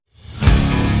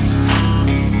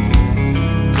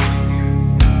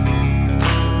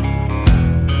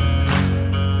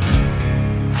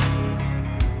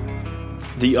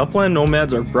The Upland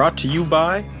Nomads are brought to you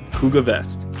by Cougar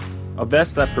Vest, a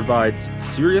vest that provides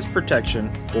serious protection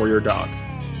for your dog.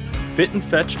 Fit and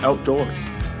Fetch Outdoors,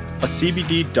 a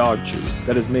CBD dog chew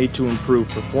that is made to improve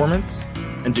performance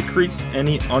and decrease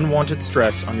any unwanted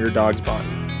stress on your dog's body.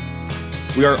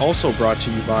 We are also brought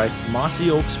to you by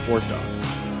Mossy Oak Sport Dog,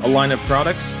 a line of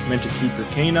products meant to keep your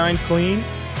canine clean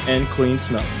and clean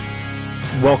smelling.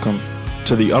 Welcome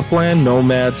to the Upland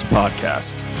Nomads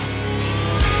Podcast.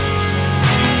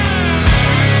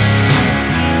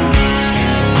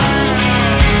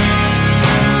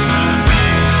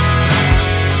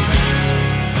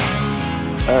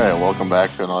 All right, welcome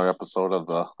back to another episode of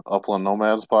the Upland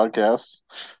Nomads Podcast.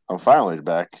 I'm finally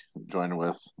back, joined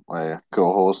with my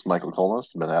co-host, Michael Coleman.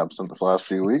 Been absent the last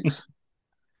few weeks.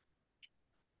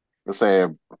 To say,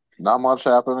 not much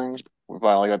happening. We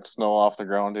finally got the snow off the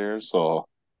ground here, so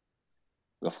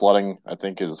the flooding, I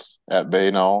think, is at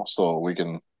bay now, so we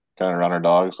can kind of run our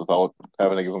dogs without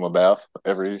having to give them a bath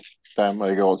every time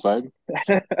I go outside.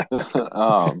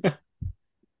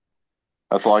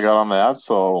 That's all I got on that,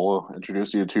 so we'll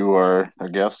introduce you to our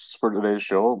guests for today's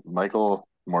show, Michael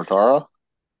Mortara.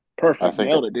 Perfect. I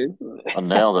think nailed it, dude. I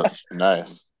nailed it.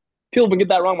 Nice. People have been get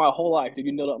that wrong my whole life. Dude,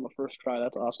 you nailed it on the first try.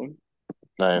 That's awesome.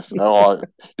 Nice. Well,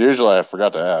 usually I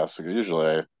forgot to ask.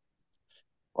 Usually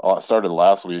I started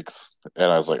last week's, and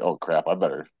I was like, oh, crap, I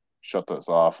better shut this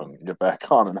off and get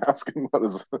back on and ask him how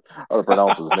to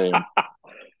pronounce his name.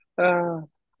 I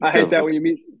hate that when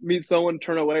you meet someone,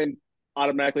 turn away, and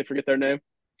automatically forget their name.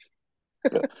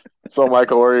 Yeah. So,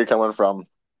 Michael, where are you coming from?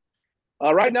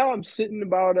 Right now, I'm sitting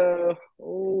about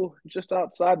just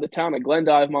outside the town of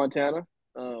Glendive, Montana.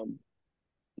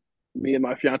 Me and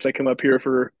my fiance come up here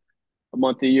for a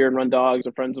month a year and run dogs.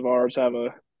 The friends of ours have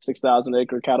a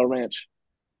 6,000-acre cattle ranch,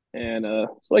 and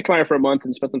so I come out here for a month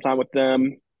and spend some time with them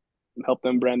and help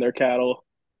them brand their cattle.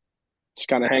 Just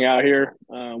kind of hang out here.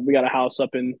 We got a house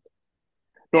up in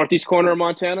northeast corner of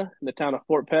Montana in the town of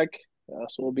Fort Peck.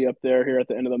 So we'll be up there here at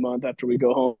the end of the month after we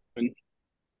go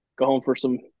home for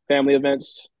some family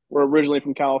events. We're originally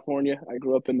from California. I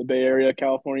grew up in the Bay Area,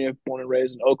 California, born and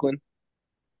raised in Oakland.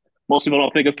 Most people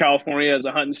don't think of California as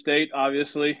a hunting state,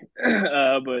 obviously, but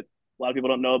a lot of people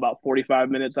don't know about 45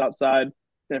 minutes outside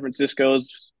San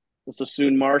Francisco's the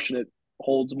Sassoon Marsh, and it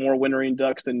holds more wintering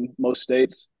ducks than most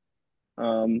states.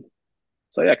 So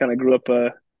yeah, I kind of grew up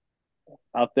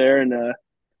out there and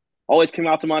always came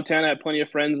out to Montana. I had plenty of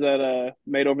friends that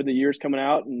made over the years coming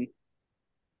out, and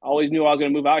I always knew I was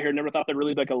going to move out here. Never thought there'd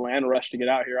really be like a land rush to get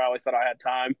out here. I always thought I had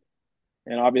time.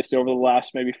 And obviously over the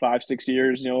last maybe 5-6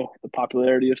 years, the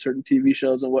popularity of certain TV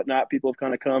shows and whatnot, people have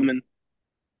kind of come and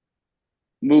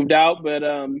moved out. But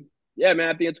yeah, man,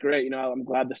 I think it's great. I'm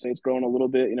glad the state's growing a little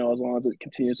bit, as long as it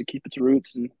continues to keep its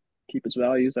roots and keep its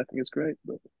values. I think it's great.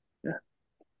 But yeah.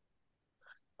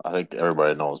 I think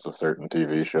everybody knows the certain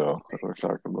TV show that we're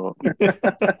talking about.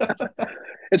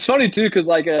 It's funny too, because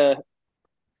like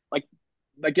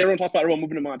everyone talks about everyone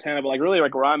moving to Montana, but like really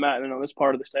like where I'm at, this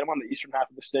part of the state, I'm on the eastern half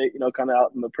of the state, kind of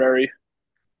out in the prairie,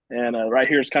 and right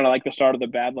here is kind of like the start of the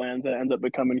Badlands that ends up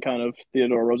becoming kind of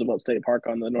Theodore Roosevelt State Park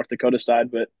on the North Dakota side.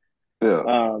 But yeah,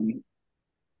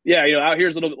 out here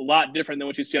is a lot different than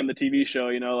what you see on the TV show.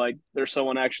 Like there's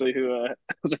someone actually who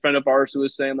was a friend of ours who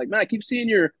was saying like, man, I keep seeing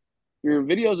your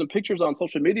videos and pictures on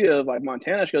social media of like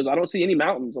Montana. She goes, I don't see any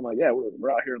mountains. I'm like, yeah,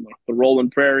 we're out here in the rolling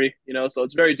prairie, so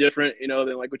it's very different,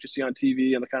 than like what you see on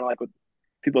TV and kind of like what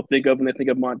people think of when they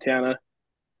think of Montana.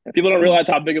 And people don't realize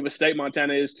how big of a state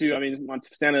Montana is too. I mean,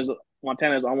 Montana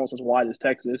is almost as wide as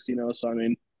Texas, so I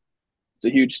mean, it's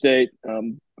a huge state. A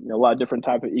lot of different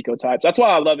type of ecotypes. That's why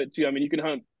I love it too. I mean, you can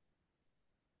hunt,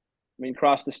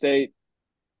 across the state.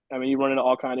 You run into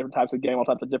all kinds of different types of game, all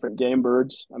types of different game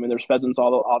birds. There's pheasants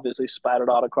all obviously splattered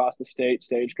out across the state,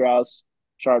 sage grouse,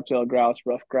 sharp-tailed grouse,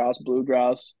 rough grouse, blue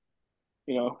grouse,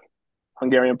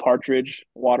 Hungarian partridge,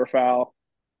 waterfowl.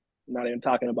 I'm not even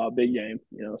talking about big game,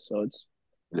 so it's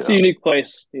a unique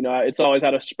place. It's always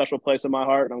had a special place in my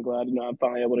heart, and I'm glad, I'm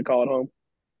finally able to call it home.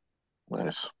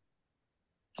 Nice.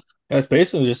 Yeah, it's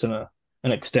basically just an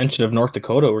extension of North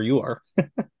Dakota where you are.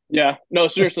 Yeah, no,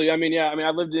 seriously. I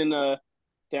lived in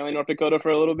Stanley, North Dakota for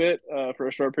a little bit, for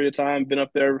a short period of time. Been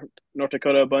up there, North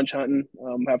Dakota, a bunch hunting.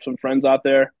 Have some friends out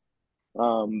there.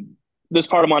 This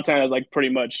part of Montana is like pretty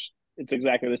much, it's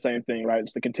exactly the same thing, right?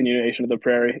 It's the continuation of the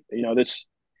prairie. This,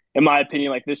 in my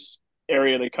opinion, like this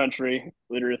area of the country,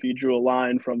 literally if you drew a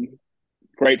line from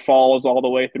Great Falls all the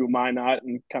way through Minot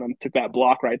and kind of took that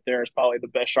block right there, it's probably the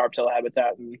best sharp-tail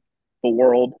habitat in the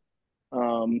world.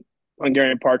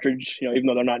 Hungarian partridge, even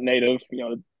though they're not native,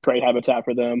 great habitat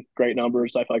for them, great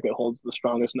numbers. I feel like it holds the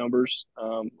strongest numbers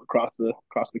across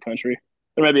the country.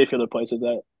 There might be a few other places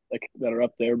that are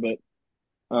up there, but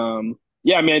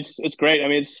yeah, I mean it's great. I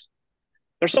mean it's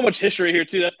there's so much history here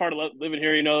too. That's part of living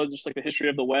here, just like the history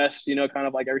of the West, kind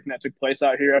of like everything that took place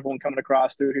out here, everyone coming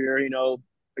across through here,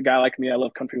 a guy like me, I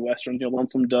love country westerns,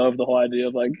 Lonesome Dove, the whole idea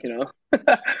of like,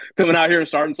 coming out here and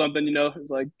starting something, it's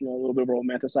like, a little bit of a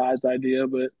romanticized idea,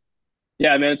 but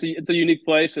yeah, man, it's a unique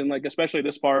place, and like especially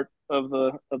this part of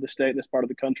the state, this part of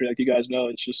the country, like you guys know,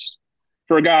 it's just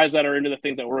for guys that are into the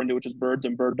things that we're into, which is birds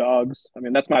and bird dogs. I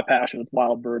mean, that's my passion with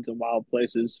wild birds and wild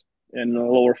places. And the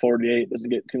lower 48 doesn't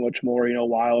get too much more,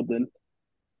 wild than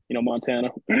Montana.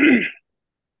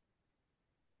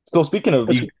 So speaking of,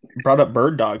 That's you brought up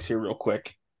bird dogs here real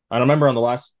quick. I remember on the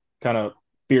last kind of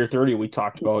beer 30 we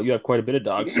talked about you have quite a bit of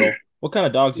dogs. So what kind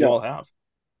of dogs do you yeah. all have?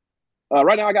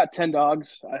 Right now, I got 10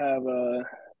 dogs. I have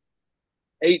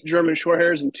 8 German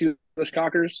Shorthairs and 2 English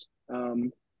Cockers.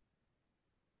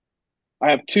 I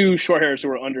have 2 Shorthairs who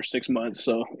are under 6 months,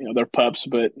 so they're pups.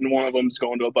 But one of them's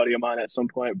going to a buddy of mine at some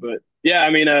point. But yeah, I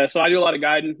mean, so I do a lot of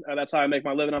guiding. That's how I make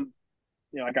my living.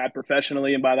 I guide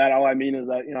professionally, and by that, all I mean is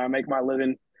that I make my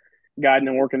living guiding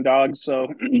and working dogs. So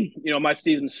my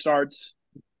season starts.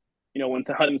 When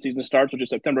the hunting season starts, which is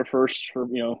September 1st for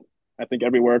I think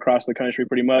everywhere across the country,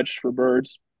 pretty much for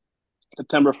birds.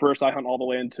 September 1st, I hunt all the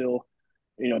way until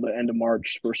the end of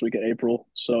March, first week of April.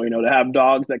 So to have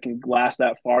dogs that can last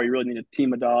that far, you really need a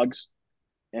team of dogs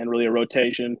and really a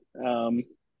rotation. The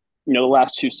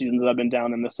last 2 seasons I've been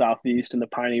down in the southeast in the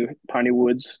piney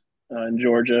woods in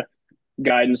Georgia,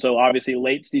 guiding. So obviously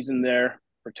late season there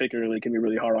particularly can be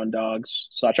really hard on dogs.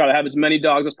 So I try to have as many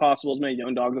dogs as possible, as many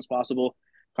young dogs as possible,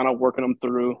 kind of working them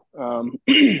through.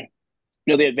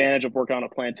 The advantage of working on a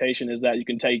plantation is that you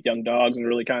can take young dogs and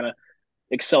really kind of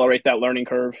accelerate that learning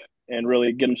curve and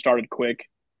really get them started quick.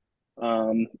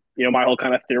 My whole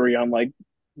kind of theory on like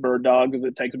bird dogs is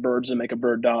it takes birds to make a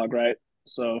bird dog, right?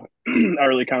 So I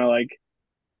really kind of like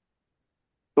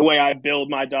the way I build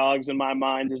my dogs in my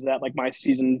mind is that like my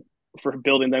season for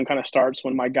building them kind of starts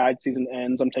when my guide season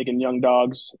ends. I'm taking young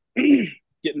dogs,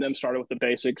 getting them started with the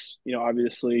basics,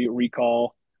 obviously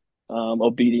recall,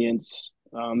 obedience,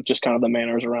 just kind of the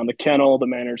manners around the kennel, the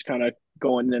manners kind of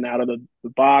going in and out of the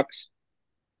box.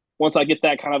 Once I get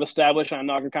that kind of established, I'm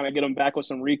not gonna kind of get them back with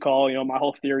some recall. My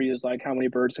whole theory is like how many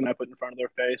birds can I put in front of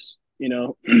their face?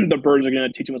 The birds are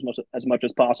going to teach them as much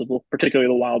as possible, particularly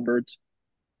the wild birds.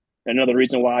 Another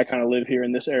reason why I kind of live here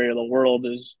in this area of the world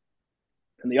is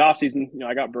in the off season,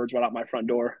 I got birds right out my front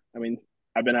door. I mean,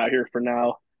 I've been out here for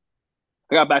now.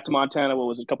 I got back to Montana, what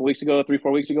was it, a couple weeks ago, 3,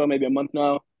 4 weeks ago, maybe a month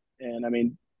now. And I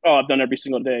mean, all I've done every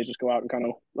single day is just go out and kind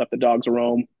of let the dogs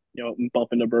roam, and bump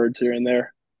into birds here and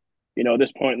there. At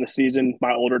this point in the season,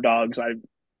 my older dogs,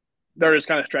 they're just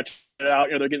kind of stretching it out.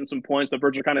 They're getting some points. The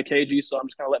birds are kind of cagey, so I'm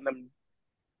just kind of letting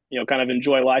them, kind of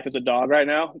enjoy life as a dog right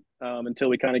now until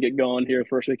we kind of get going here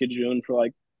first week of June for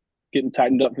like getting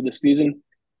tightened up for the season.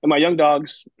 And my young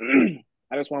dogs,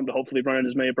 I just want them to hopefully run in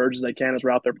as many birds as they can as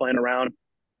we're out there playing around.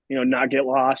 Not get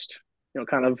lost.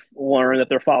 Kind of learn that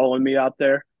they're following me out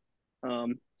there. So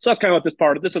that's kind of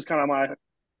what this is kind of my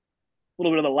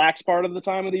little bit of the lax part of the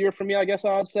time of the year for me, I guess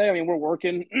I would say. I mean, we're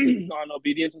working on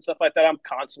obedience and stuff like that. I'm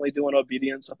constantly doing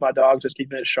obedience with my dogs, just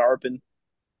keeping it sharp. And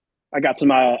I got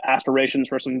some aspirations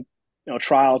for some,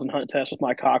 trials and hunt tests with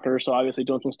my cocker. So obviously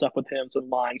doing some stuff with him, some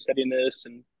line steadiness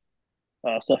and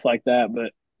stuff like that.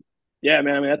 But yeah,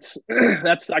 man, I mean,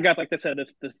 that's, I got, like I said,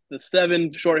 the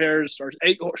 7 short hairs or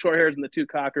 8 short hairs and the 2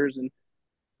 cockers. And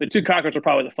the 2 cockers are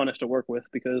probably the funnest to work with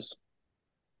because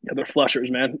they're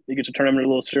flushers, man. You get to turn them into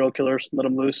little serial killers, let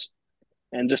them loose.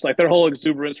 And just like their whole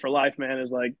exuberance for life, man, is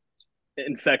like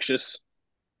infectious.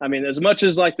 I mean, as much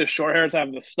as like the short hairs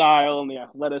have the style and the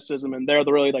athleticism, and they're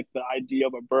really like the idea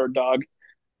of a bird dog.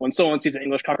 When someone sees an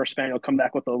English Cocker Spaniel come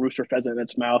back with a rooster pheasant in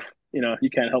its mouth, you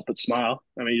can't help but smile.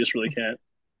 I mean, you just really can't.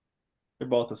 They're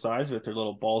both the size with their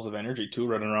little balls of energy too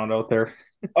running around out there.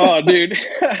 Oh, dude,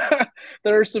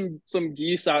 there are some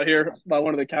geese out here by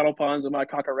one of the cattle ponds, and my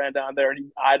cocker ran down there and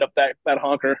he eyed up that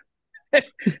honker,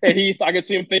 and I could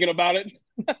see him thinking about it.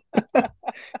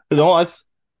 No, that's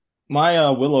my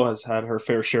Willow has had her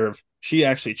fair share of. She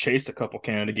actually chased a couple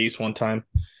Canada geese one time.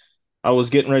 I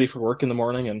was getting ready for work in the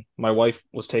morning, and my wife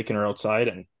was taking her outside,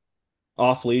 and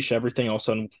off leash, everything. All of a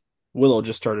sudden, Willow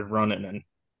just started running, and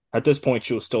at this point,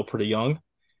 she was still pretty young.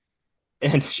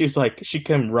 And she's like, she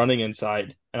came running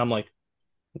inside, and I'm like,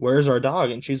 "Where's our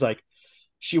dog?" And she's like,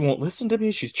 "She won't listen to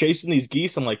me. She's chasing these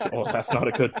geese." I'm like, "Oh, that's not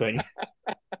a good thing."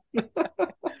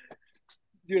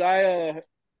 Dude,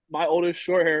 my oldest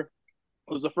short hair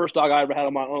was the first dog I ever had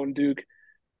on my own, Duke.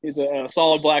 He's a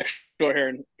solid black short hair,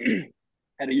 and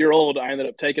at a year old, I ended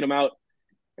up taking him out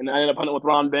And I ended up hunting with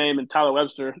Ron Dame and Tyler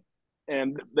Webster,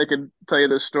 and they could tell you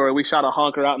this story. We shot a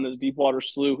honker out in this deep water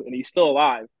slough, and he's still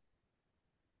alive.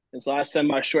 And so I send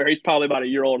my short hair. He's probably about a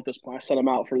year old at this point. I sent him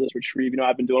out for this retrieve.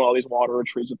 I've been doing all these water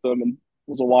retrieves with them, and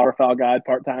was a waterfowl guide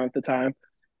part time at the time.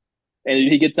 And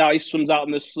he gets out, he swims out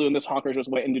in this slough, and this honker's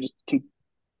just waiting to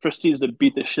proceeds to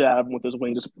beat the shit out of him with his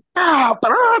wing. Just poor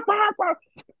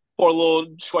little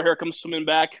short hair comes swimming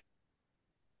back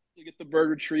to get the bird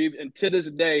retrieved. And to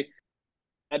this day,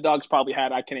 that dog's probably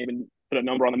had, I can't even put a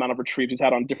number on the amount of retrieves he's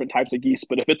had on different types of geese.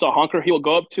 But if it's a honker, he will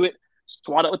go up to it,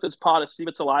 swat it with his paw to see if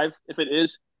it's alive. If it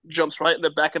is, jumps right in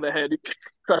the back of the head,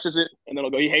 crushes it, and then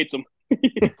he'll go. He hates them.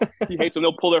 He hates them.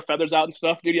 They'll pull their feathers out and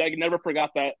stuff. Dude, I never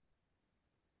forgot that.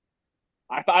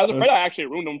 I was afraid I actually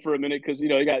ruined him for a minute because, he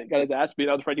got his ass beat.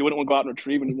 I was afraid he wouldn't want to go out and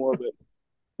retrieve anymore. But,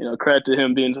 credit to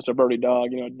him being such a birdie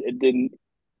dog. It didn't.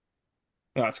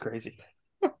 Oh, that's crazy.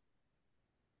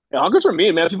 Yeah, honkers are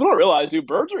mean, man. People don't realize, dude,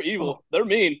 birds are evil. They're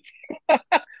mean. I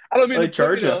don't mean They to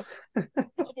charge you.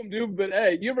 Help them, dude. But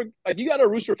hey, you got a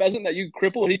rooster pheasant that you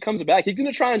cripple and he comes back, he's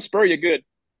gonna try and spur you good.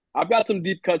 I've got some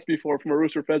deep cuts before from a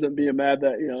rooster pheasant being mad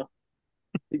that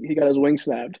he got his wing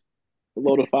snapped. A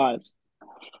load of fives.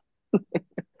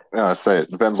 Yeah, I say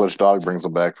it depends which dog brings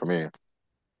them back for me.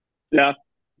 Yeah.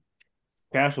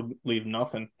 Cash will leave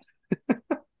nothing.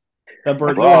 That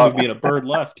bird Well, would be a bird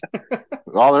left.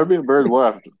 Oh, there'll be a bird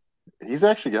left. He's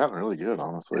actually gotten really good,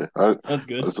 honestly. That's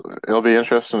good. It'll be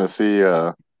interesting to see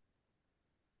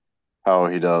how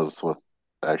he does with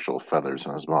actual feathers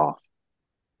in his mouth.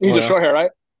 He's a short hair,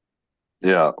 right?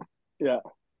 Yeah. Yeah.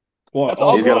 Well, That's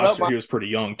all growing up. he was pretty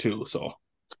young too, so.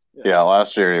 Yeah,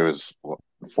 last year he was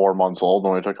 4 months old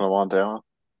when we took him to Montana.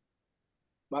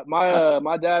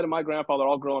 My dad and my grandfather,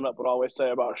 all growing up, would always say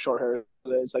about short hair.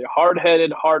 They say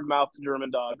hard-headed, hard-mouthed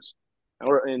German dogs,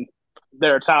 and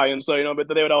they're Italian, so but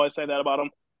they would always say that about them: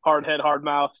 hard head, hard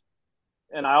mouth.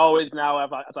 And I always now,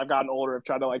 as I've gotten older, have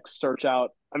tried to search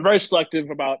out. I'm very selective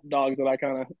about dogs that I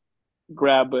kind of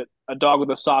grab, but a dog with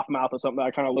a soft mouth is something that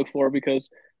I kind of look for because,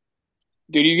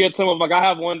 dude, you get some of I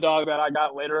have one dog that I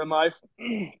got later in life.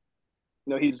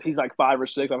 He's like 5 or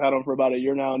 6. I've had him for about a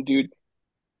year now, and dude,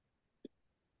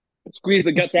 squeeze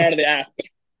the guts right out of the ass.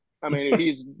 I mean,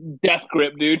 he's death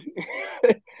grip, dude.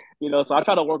 So I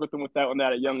try to work with them with that one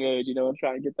at a young age, and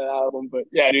try to get that out of them. But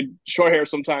yeah, dude, short hair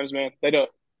sometimes, man, they get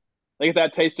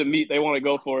that taste of meat, they want to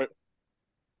go for it.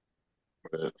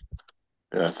 But,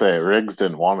 yeah, say Riggs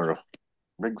didn't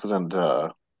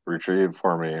retrieve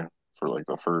for me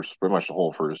for pretty much the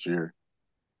whole first year.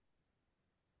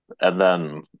 And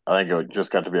then I think it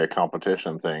just got to be a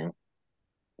competition thing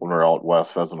when we were out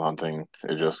west pheasant hunting.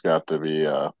 It just got to be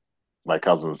my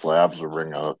cousin's labs would bring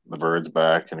the birds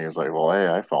back, and he's like, "Well, hey,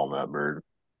 I found that bird,"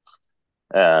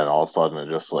 and all of a sudden it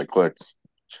just clicked.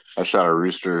 I shot a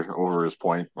rooster over his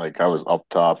point, I was up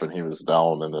top and he was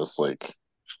down in this I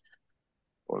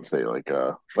would say a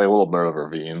little bit of a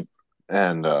ravine,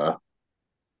 and all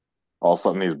of a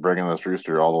sudden he's bringing this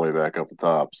rooster all the way back up the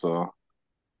top. So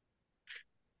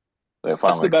they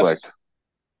finally clicked.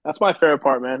 That's my favorite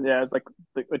part, man. Yeah, it's like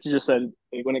what you just said.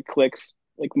 When it clicks,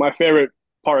 my favorite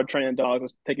part of training dogs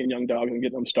is taking young dogs and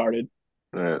getting them started.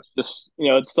 Yeah. Just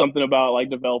it's something about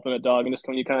developing a dog, and just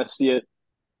when you kind of see it,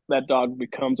 that dog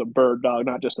becomes a bird dog,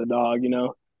 not just a dog.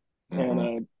 Mm-hmm.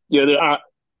 And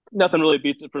nothing really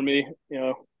beats it for me.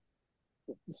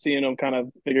 Seeing them kind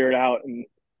of figure it out. And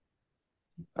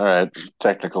all right,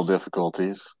 technical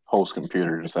difficulties. Host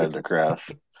computer decided to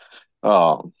crash.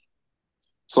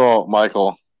 So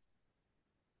Michael,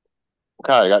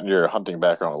 kind of got into your hunting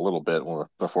background a little bit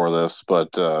before this,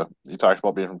 but you talked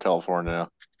about being from California.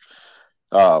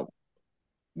 Not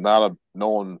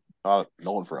known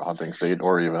for a hunting state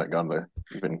or even a gun to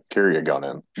even carry a gun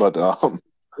in. But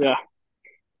yeah.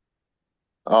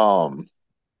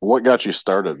 What got you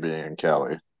started being in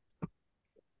Cali?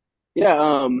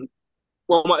 Yeah.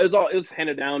 Well, it was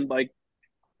handed down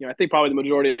I think probably the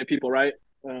majority of people, right?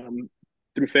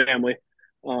 Through family.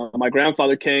 My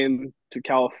grandfather came to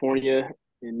California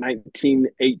in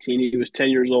 1918. He was 10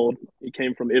 years old. He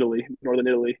came from Italy, northern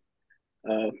Italy,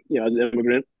 as an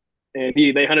immigrant. And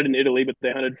they hunted in Italy, but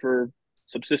they hunted for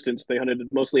subsistence. They hunted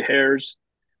mostly hares.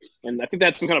 And I think they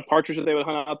had some kind of partridge that they would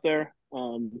hunt out there.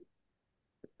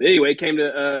 Anyway, he came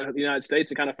to the United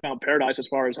States and kind of found paradise as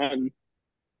far as hunting.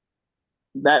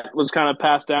 That was kind of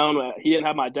passed down. He didn't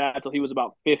have my dad until he was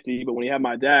about 50, but when he had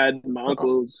my dad, my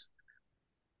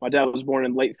dad was born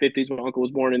in late 50s. My uncle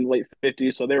was born in late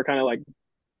 50s. So they were kind of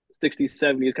 60s,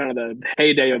 70s, kind of the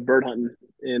heyday of bird hunting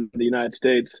in the United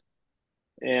States.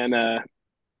 And so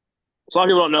a lot of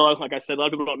people don't know, like I said, a lot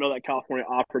of people don't know that California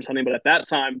offers hunting. But at that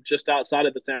time, just outside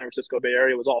of the San Francisco Bay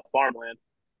Area was all farmland.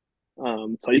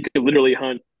 So you could literally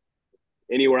hunt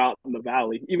anywhere out in the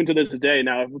valley. Even to this day,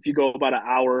 now if you go about an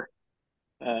hour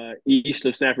east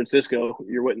of San Francisco,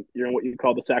 you're in what you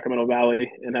call the Sacramento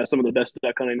Valley, and has some of the best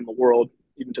duck hunting in the world,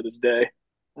 even to this day.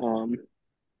 Um,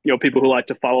 people who like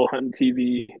to follow hunting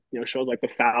TV, shows like The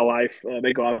Foul Life,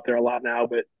 they go out there a lot now.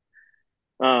 But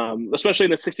especially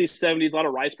in the 60s, 70s, a lot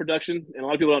of rice production, and a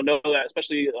lot of people don't know that,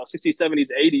 especially 60s, 70s,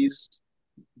 80s,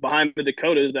 behind the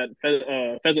Dakotas, that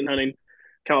pheasant hunting,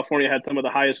 California had some of the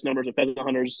highest numbers of pheasant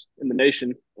hunters in the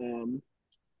nation.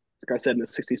 Like I said, in the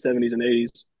 60s, 70s, and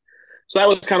 80s. So that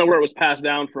was kind of where it was passed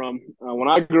down from. When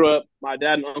I grew up, my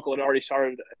dad and uncle had already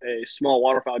started a small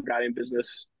waterfowl guiding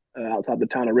business outside the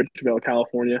town of Richville,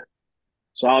 California.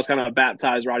 So I was kind of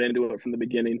baptized right into it from the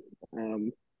beginning.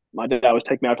 My dad was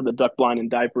taking me out to the duck blind in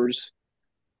diapers.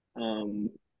 Um,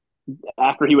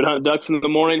 After he would hunt ducks in the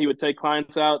morning, he would take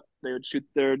clients out. They would shoot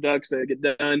their ducks. They would get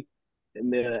done. In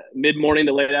the mid morning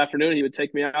to late afternoon, he would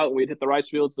take me out and we'd hit the rice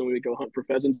fields. Then we would go hunt for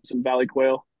pheasants and valley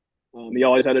quail. He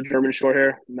always had a German short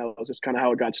hair, and that was just kind of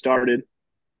how it got started.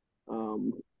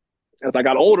 Um, as I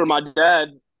got older, my dad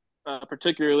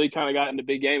particularly kind of got into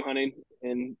big game hunting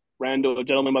and ran into a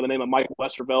gentleman by the name of Mike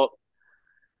Westervelt,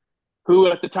 who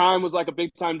at the time was like a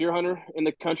big time deer hunter in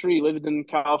the country. He lived in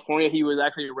California. He was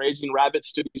actually raising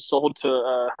rabbits to be sold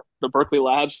to the Berkeley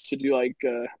labs to do like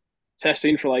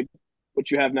testing for like what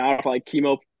you have now for like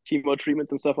chemo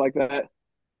treatments and stuff like that.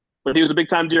 But he was a big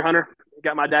time deer hunter.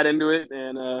 Got my dad into it,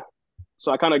 and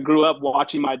so I kind of grew up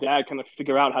watching my dad kind of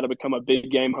figure out how to become a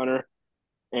big game hunter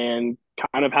and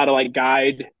kind of how to like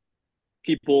guide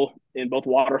people in both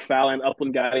waterfowl and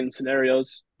upland guiding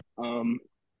scenarios.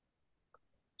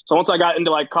 So once I got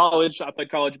into like college, I played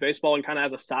college baseball, and kind of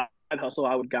as a side hustle,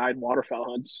 I would guide waterfowl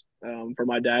hunts for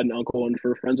my dad and uncle and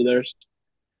for friends of theirs.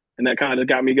 And that kind of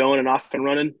got me going and off and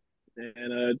running,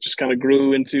 and just kind of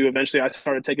grew into, eventually I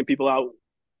started taking people out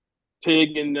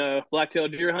pig and blacktail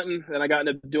deer hunting. Then I got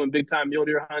into doing big time mule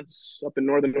deer hunts up in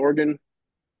northern Oregon.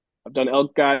 I've done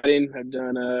elk guiding. I've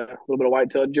done a little bit of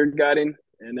white-tailed deer guiding,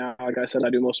 and now, like I said,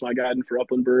 I do most of my guiding for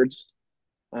upland birds.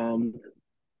 Um,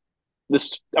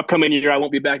 this upcoming year, I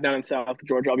won't be back down in South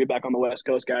Georgia. I'll be back on the West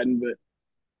Coast guiding. But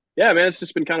yeah, man, it's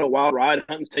just been kind of a wild ride.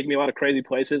 Hunting's taken me a lot of crazy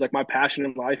places. Like my passion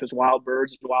in life is wild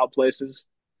birds and wild places.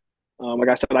 Like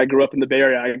I said, I grew up in the Bay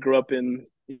Area. I grew up in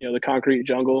the concrete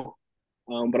jungle,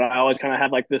 but I always kind of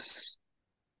had like this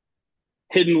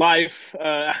hidden life.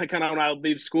 Kind of when I would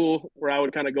leave school, where I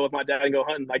would kind of go with my dad and go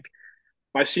hunting. Like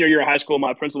my senior year of high school,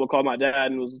 my principal called my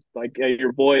dad and was like, "Hey,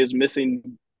 your boy is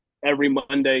missing every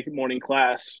Monday morning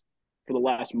class for the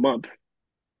last month."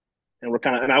 And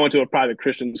I went to a private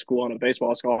Christian school on a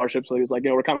baseball scholarship. So he was like,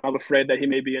 we're kind of afraid that he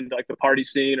may be in like the party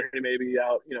scene, or he may be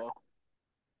out,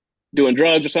 doing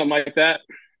drugs or something like that.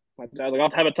 My dad was like,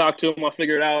 I'll have a talk to him. I'll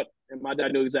figure it out. And my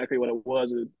dad knew exactly what it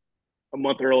was. A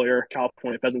month earlier,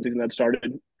 California pheasant season had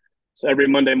started. So every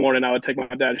Monday morning, I would take my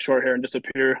dad's short hair and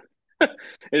disappear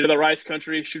into the rice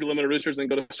country, shoot a limit of roosters, and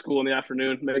go to school in the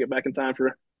afternoon, make it back in time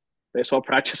for baseball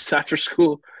practice after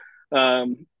school.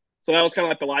 So that was kind of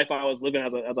like the life I was living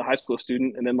as a high school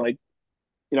student. And then I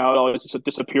would always just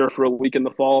disappear for a week in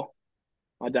the fall.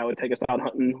 My dad would take us out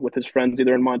hunting with his friends,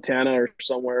 either in Montana or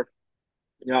somewhere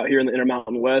out here in the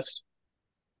Intermountain West.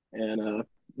 And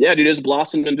yeah, dude, it's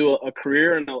blossomed into a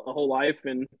career and a whole life.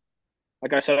 And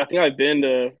like I said, I think I've been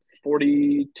to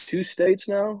 42 states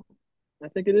now. I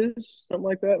think it is something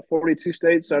like that. 42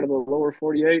 states out of the lower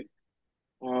 48.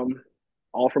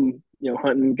 All from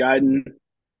hunting, guiding,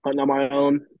 hunting on my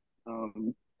own.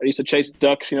 I used to chase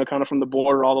ducks, kind of from the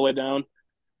border all the way down.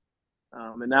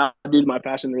 And now, dude, my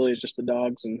passion really is just the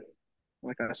dogs, and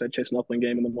like I said, chasing upland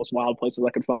game in the most wild places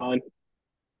I could find.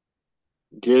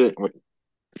 Get it a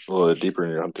little bit deeper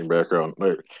in your hunting background.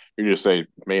 You just say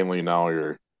mainly now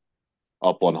you're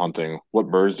upland hunting. What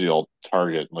birds do you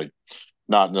target? Like,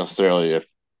 not necessarily if,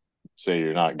 say,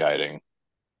 you're not guiding.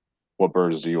 What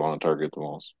birds do you want to target the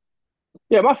most?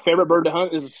 Yeah, my favorite bird to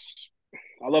hunt is,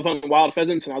 I love hunting wild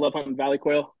pheasants and I love hunting valley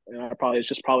quail.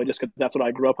 It's probably just because that's what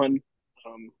I grew up hunting.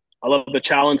 I love the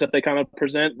challenge that they kind of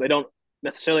present. They don't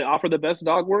necessarily offer the best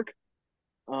dog work,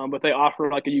 but they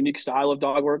offer like a unique style of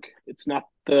dog work. It's not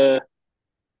the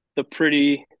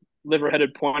pretty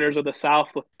liver-headed pointers of the South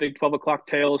with big 12 o'clock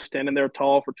tails standing there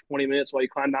tall for 20 minutes while you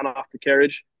climb down off the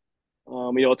carriage.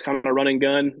 It's kind of a run and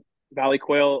gun. Valley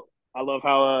quail, I love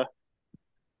how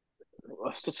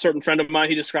a certain friend of mine,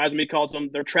 he describes them, he calls them,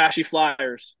 they're trashy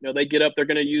flyers. They get up, they're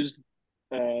going to use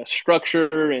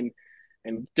structure and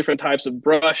different types of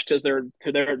brush to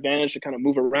their advantage to kind of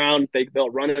move around. They'll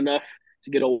run enough to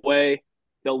get away.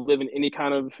 They'll live in any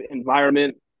kind of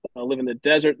environment. They'll live in the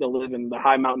desert. They'll live in the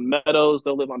high mountain meadows.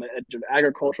 They'll live on the edge of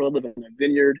agriculture. They'll live in a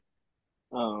vineyard.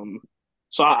 Um,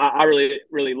 so I really,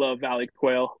 really love valley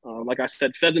quail. Like I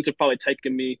said, pheasants have probably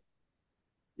taken me,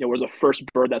 was the first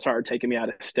bird that started taking me out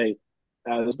of state.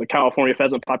 As the California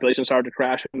pheasant population started to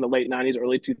crash in the late 90s,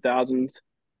 early 2000s,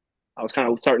 I was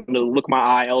kind of starting to look my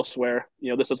eye elsewhere.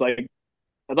 This is like,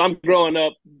 as I'm growing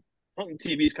up, hunting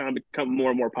TV's kind of become more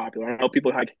and more popular. I know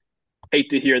people like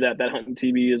hate to hear that hunting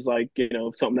TV is like,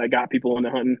 something that got people into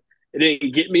hunting. It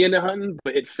didn't get me into hunting,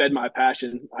 but it fed my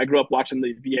passion. I grew up watching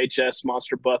the VHS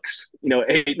monster bucks,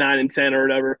 8, 9, and 10 or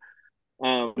whatever.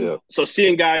 Yeah. So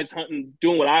seeing guys hunting,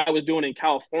 doing what I was doing in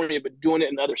California, but doing it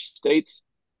in other states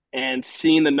and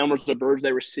seeing the numbers of birds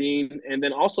they were seeing. And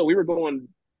then also we would go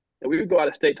out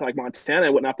of state to like Montana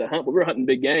and whatnot to hunt, but we were hunting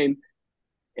big game.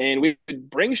 And we would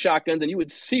bring shotguns and you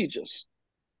would see just,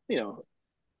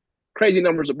 crazy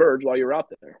numbers of birds while you were out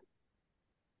there.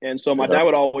 And so my Yeah. dad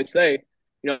would always say,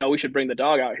 we should bring the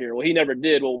dog out here. Well, he never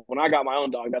did. Well, when I got my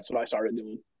own dog, that's what I started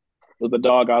doing. With the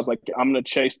dog, I was like, I'm going to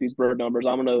chase these bird numbers.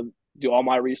 I'm going to do all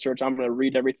my research. I'm going to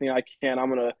read everything I can. I'm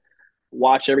going to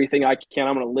watch everything I can.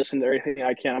 I'm going to listen to everything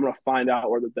I can. I'm going to find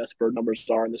out where the best bird numbers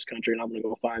are in this country, and I'm going to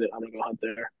go find it. I'm going to go hunt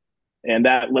there. And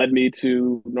that led me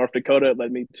to North Dakota. It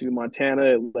led me to Montana.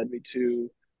 It led me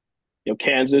to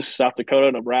Kansas, South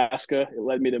Dakota, Nebraska. It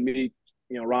led me to meet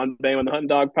Ron Bain on the Hunting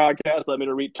Dog podcast. It led me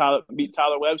to meet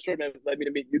Tyler Webster. And it led me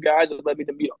to meet you guys. It led me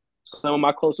to meet some of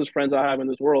my closest friends I have in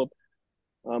this world.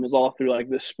 Is all through like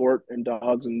this sport and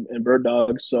dogs and bird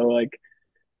dogs. So like,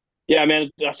 yeah, man.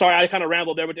 Sorry, I kind of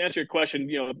rambled there, but to answer your question,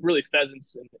 really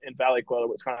pheasants and valley quail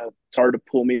was kind of started to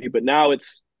pull me. But now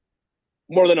it's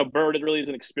more than a bird; it really is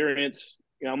an experience.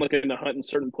 I'm looking to hunt in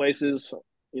certain places.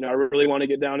 I really want to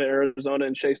get down to Arizona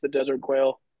and chase the desert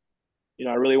quail.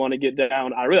 I really want to get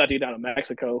down. I really like to get down to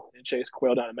Mexico and chase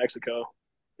quail down in Mexico.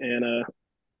 And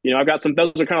I've got some.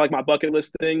 Those are kind of like my bucket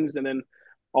list things, and then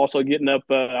also getting up.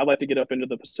 I'd like to get up into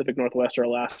the Pacific Northwest or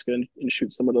Alaska and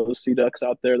shoot some of those sea ducks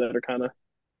out there that are kind of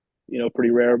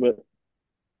pretty rare. But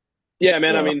yeah,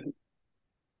 man. I Yeah. mean,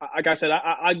 like I said,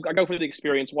 I go for the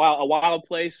experience. A wild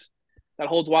place that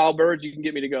holds wild birds, you can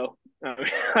get me to go.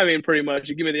 I mean, pretty much.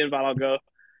 You give me the invite, I'll go.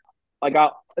 Like,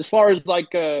 as far as like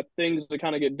things to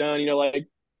kind of get done, like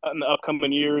in the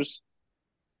upcoming years,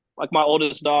 like my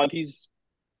oldest dog, he's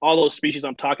all those species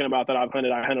I'm talking about that I've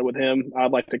hunted. I hunted with him.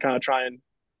 I'd like to kind of try and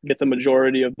get the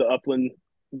majority of the upland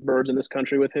birds in this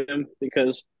country with him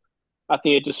because I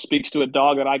think it just speaks to a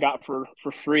dog that I got for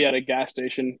free at a gas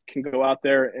station can go out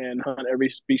there and hunt every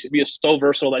species. Be so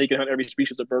versatile that he can hunt every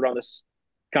species of bird on this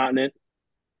continent,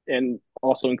 and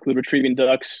also include retrieving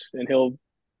ducks. And he'll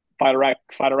fight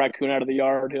a raccoon out of the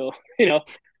yard. He'll he'll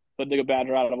dig a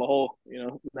badger out of a hole.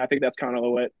 I think that's kind of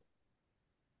what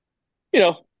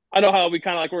I know how we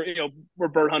kind of like we're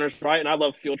bird hunters, right? And I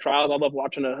love field trials. I love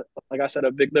watching like I said,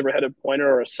 a big liver-headed pointer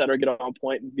or a setter get on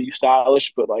point and be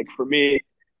stylish. But like for me,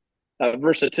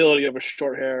 versatility of a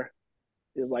short hair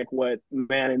is like what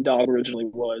man and dog originally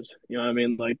was. You know what I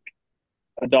mean? Like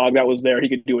a dog that was there, he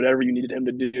could do whatever you needed him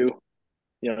to do,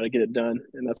 to get it done.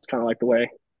 And that's kind of like the way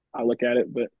I look at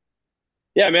it. But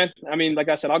yeah, man. I mean, like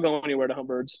I said, I'll go anywhere to hunt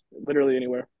birds, literally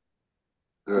anywhere.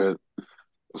 Right.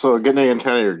 So getting into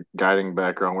kind of your guiding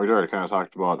background, we already kind of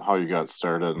talked about how you got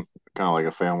started, kind of like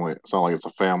a family. It's not like it's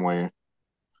a family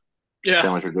Yeah,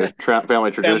 family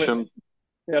family. tradition.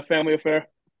 Yeah, family affair.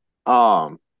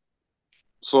 Um,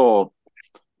 so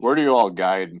where do you all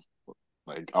guide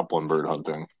like upland bird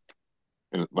hunting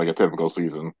in like a typical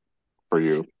season for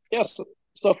you? Yes.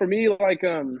 So for me, like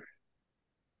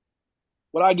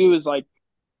what I do is like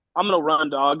I'm gonna run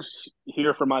dogs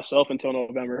here for myself until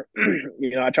November.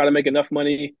 I try to make enough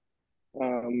money,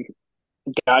 um,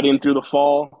 guiding through the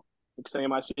fall, extending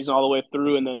my season all the way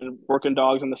through, and then working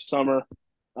dogs in the summer.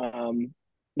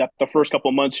 That the first couple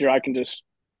of months here, I can just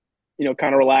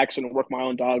kind of relax and work my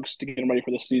own dogs to get them ready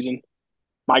for the season.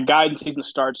 My guiding season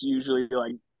starts usually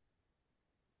like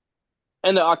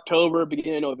end of October,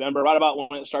 beginning of November, right about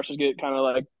when it starts to get kind of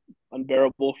like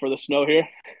unbearable for the snow here.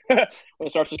 When it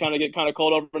starts to kind of get kind of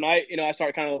cold overnight, I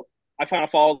kind of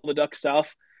follow the ducks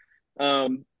south.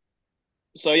 Um,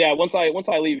 so yeah, once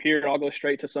I leave here, I'll go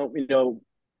straight to some,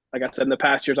 like I said, in the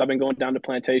past years, I've been going down to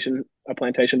a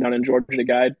plantation down in Georgia to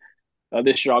guide.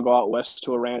 This year, I'll go out west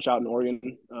to a ranch out in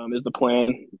Oregon, is the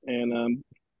plan. And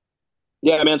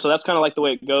yeah, man, so that's kind of like the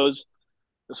way it goes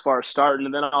as far as starting.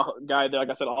 And then I'll guide, like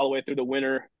I said, all the way through the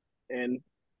winter. And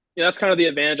that's kind of the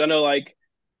advantage. I know, like,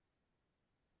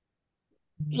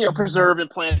 preserve and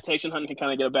plantation hunting can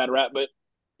kind of get a bad rap, but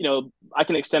I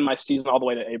can extend my season all the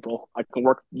way to April. I can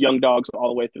work young dogs all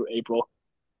the way through April.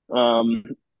 Um,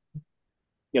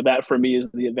 that for me is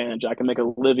the advantage. I can make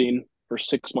a living for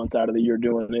 6 months out of the year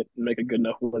doing it and make a good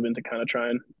enough living to kind of try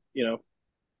and,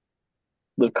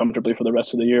 live comfortably for the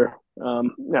rest of the year. I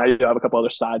do have a couple other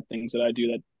side things that I do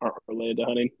that aren't related to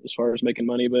hunting as far as making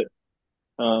money, but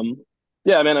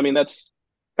yeah, man. I mean, that's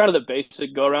kind of the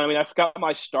basic go around. I mean, I forgot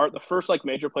my start. The first like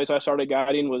major place I started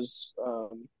guiding was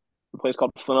a place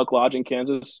called Flint Oak Lodge in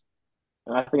Kansas,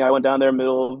 and I think I went down there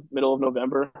middle of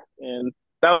November, and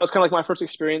that was kind of like my first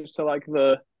experience to like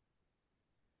the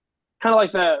kind of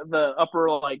like the upper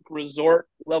like resort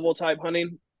level type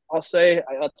hunting. I'll say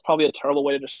that's probably a terrible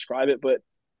way to describe it, but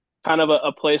kind of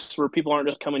a place where people aren't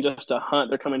just coming just to hunt;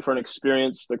 they're coming for an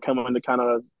experience. They're coming to kind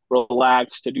of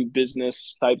relax, to do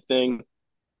business type thing.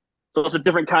 So it's a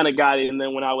different kind of guiding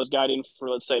than when I was guiding for,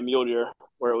 let's say, mule deer,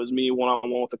 where it was me one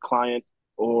on one with a client,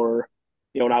 or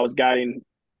when I was guiding,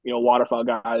 waterfowl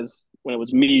guys, when it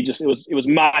was me, just it was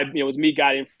me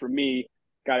guiding for me,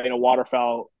 guiding a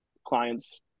waterfowl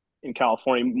clients in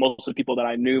California. Most of the people that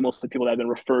I knew, most of the people that had been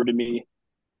referred to me,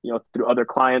 through other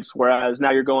clients. Whereas now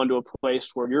you're going to a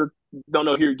place where you don't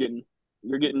know who you're getting.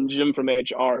 You're getting Jim from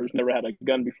HR who's never had a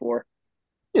gun before.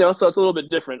 So it's a little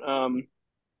bit different.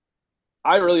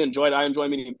 I really enjoyed it. I enjoy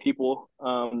meeting people.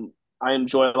 I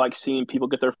enjoy like seeing people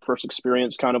get their first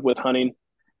experience kind of with hunting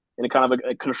in a kind of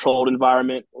a controlled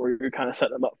environment where you're kind of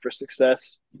setting them up for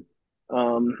success.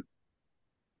 Um,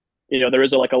 there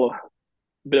is like a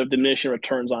bit of diminishing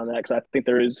returns on that because I think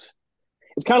there is.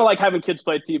 It's kind of like having kids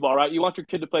play t-ball, right? You want your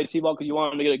kid to play t-ball because you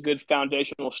want them to get a good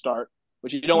foundational start,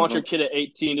 but you don't want your kid at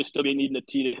 18 to still be needing a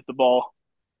tee to hit the ball,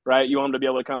 right? You want them to be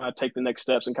able to kind of take the next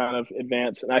steps and kind of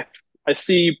advance. And I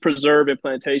see preserve and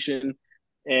plantation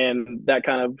and that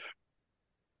kind of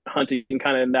hunting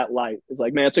kind of in that light. It's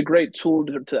like, man, it's a great tool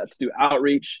to do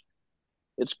outreach.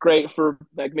 It's great for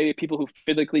like maybe people who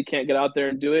physically can't get out there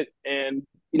and do it. And,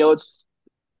 it's,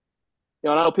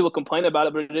 I know people complain about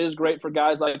it, but it is great for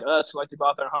guys like us who like to go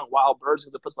out there and hunt wild birds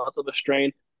because it puts lots of a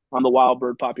strain on the wild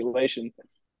bird population.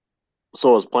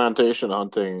 So is plantation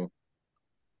hunting,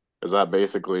 is that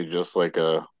basically just like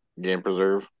a game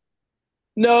preserve?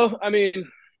 No, I mean,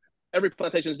 every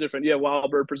plantation is different. You have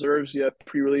wild bird preserves, you have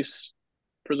pre-release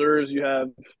preserves, you have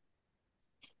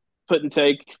put and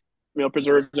take,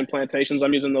 preserves and plantations.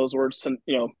 I'm using those words,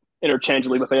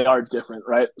 interchangeably, but they are different,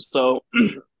 right? So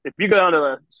if you go down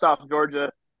to South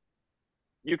Georgia,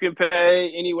 you can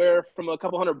pay anywhere from a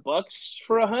couple $100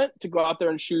 for a hunt to go out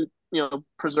there and shoot,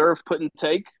 preserve, put and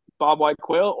take bobwhite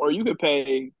quail, or you could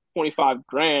pay 25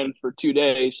 grand for 2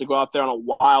 days to go out there on a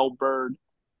wild bird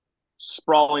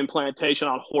sprawling plantation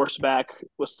on horseback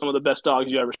with some of the best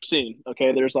dogs you ever seen.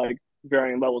 Okay, there's like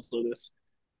varying levels of this.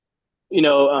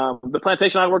 The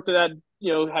plantation I worked at,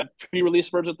 had pre-release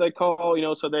birds that they call,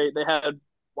 so they had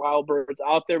wild birds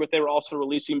out there, but they were also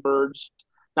releasing birds,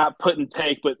 not put and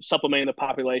take, but supplementing the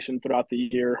population throughout the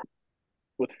year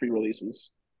with free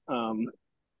releases.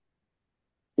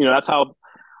 That's how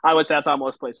I would say that's how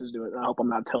most places do it. And I hope I'm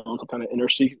not telling some kind of inner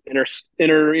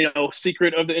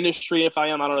secret of the industry. If I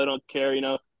am, I don't care.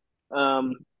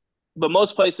 But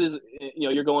most places,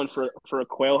 you're going for a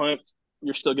quail hunt,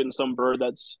 you're still getting some bird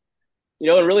that's,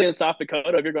 and really in South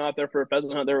Dakota, if you're going out there for a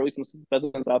pheasant hunt, they're releasing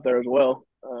pheasants out there as well.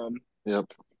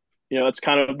 Yep. It's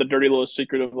kind of the dirty little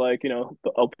secret of like,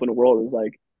 the open world is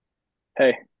like,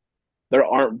 hey, there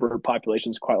aren't bird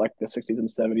populations quite like the 60s and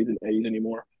 70s and 80s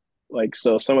anymore. Like,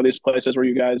 so some of these places where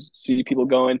you guys see people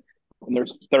going and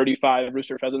there's 35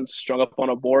 rooster pheasants strung up on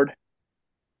a board.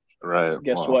 Right.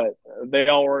 Guess what? They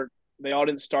all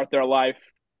didn't start their life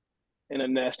in a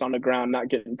nest on the ground, not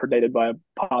getting predated by a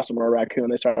possum or a raccoon.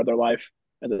 They started their life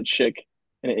as a chick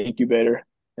in an incubator,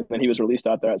 and then he was released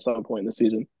out there at some point in the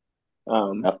season.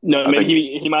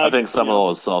 He might. I think some of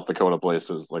those South Dakota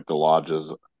places, like the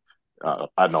lodges,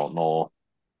 I don't know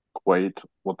quite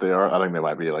what they are. I think they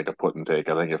might be like a put and take.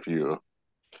 I think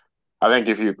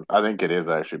it is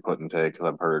actually put and take because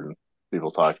I've heard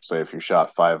people say if you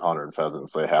shot 500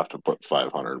 pheasants, they have to put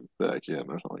 500 back in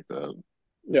or something like that.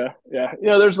 Yeah.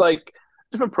 There's like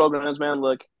different programs, man.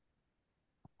 Look,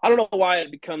 I don't know why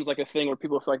it becomes like a thing where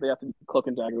people feel like they have to be cloak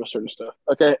and dagger with certain stuff.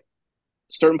 Okay,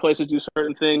 certain places do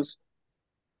certain things.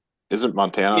 Isn't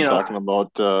Montana talking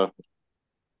about?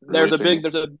 There's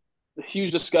a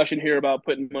huge discussion here about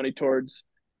putting money towards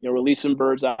releasing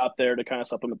birds out there to kind of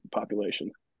supplement the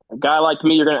population. A guy like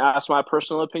me, you're going to ask my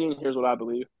personal opinion. Here's what I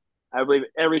believe. I believe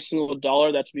every single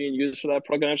dollar that's being used for that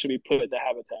program should be put into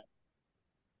habitat.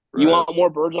 Right. You want more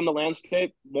birds on the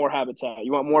landscape, more habitat.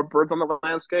 You want more birds on the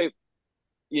landscape,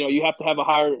 you have to have a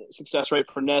higher success rate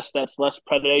for nests. That's less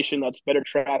predation. That's better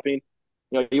trapping.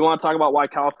 You want to talk about why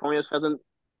California's pheasant,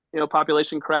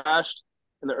 population crashed.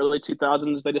 in the early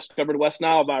 2000s, they discovered West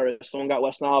Nile virus. Someone got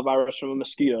West Nile virus from a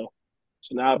mosquito.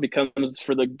 So now it becomes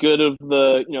for the good of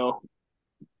the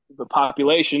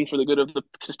population, for the good of the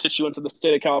constituents of the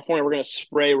state of California, we're going to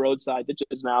spray roadside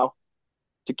ditches now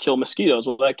to kill mosquitoes.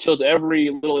 Well, that kills every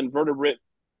little invertebrate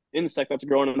insect that's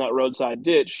growing in that roadside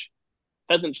ditch.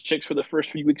 Pheasant chicks for the first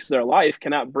few weeks of their life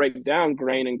cannot break down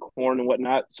grain and corn and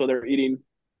whatnot, so they're eating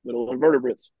little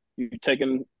invertebrates. You've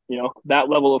taken that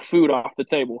level of food off the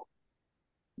table.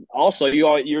 Also,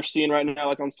 you're seeing right now,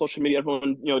 like on social media,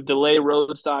 everyone delay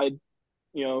roadside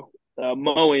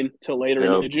mowing till later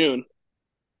into June.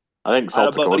 I think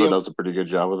South Dakota does a pretty good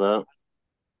job of that.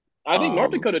 I think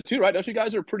North Dakota too, right? Don't you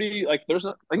guys are pretty like? I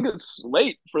think it's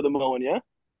late for the mowing, yeah.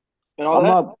 And I'm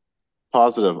not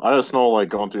positive. I just know, like,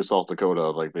 going through South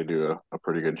Dakota, like, they do a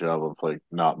pretty good job of, like,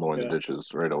 not mowing the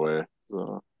ditches right away.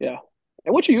 So yeah,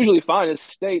 and what you usually find is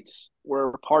states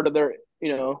where part of their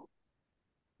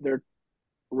their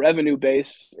revenue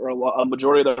base, or a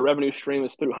majority of their revenue stream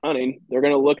is through hunting. They're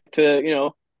going to look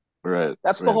to right.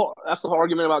 That's the whole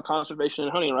argument about conservation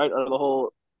and hunting, right? Or the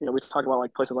whole we talk about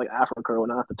like places like Africa, or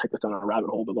not have to take this down a rabbit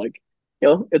hole, but like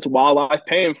it's wildlife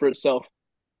paying for itself.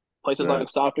 Places like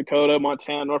South Dakota,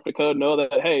 Montana, North Dakota know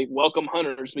that, hey, welcome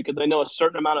hunters, because they know a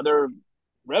certain amount of their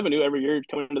revenue every year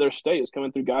coming to their state is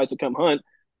coming through guys that come hunt.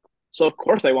 So of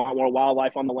course they want more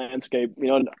wildlife on the landscape.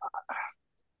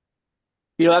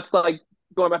 That's like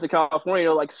going back to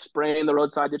California, like spraying the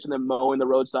roadside ditch and then mowing the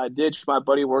roadside ditch. My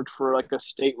buddy worked for like a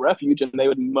state refuge, and they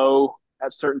would mow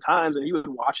at certain times, and he would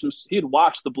watch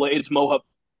the blades mow up,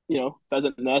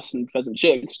 pheasant nests and pheasant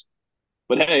chicks.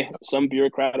 But hey, some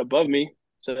bureaucrat above me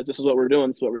says this is what we're doing.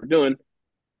 This is what we're doing.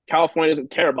 California doesn't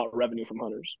care about revenue from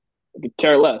hunters. They could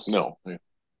care less. No.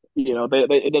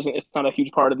 It doesn't. It's not a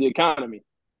huge part of the economy.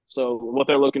 So what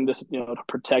they're looking to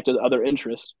protect is other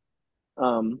interests.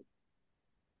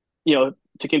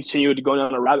 To continue to go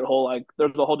down a rabbit hole, like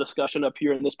there's a whole discussion up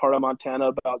here in this part of Montana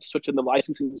about switching the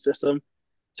licensing system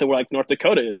to where like North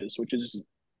Dakota is, which is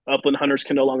upland hunters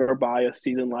can no longer buy a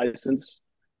season license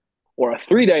or a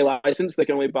 3-day license. They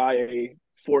can only buy a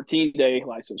 14-day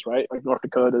license, right? Like North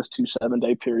Dakota does 2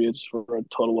 7-day periods for a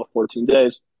total of 14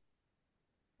 days.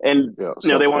 And they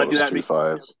want to do that. 2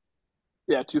 5s.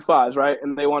 Yeah, 2 5s, right?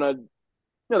 And they want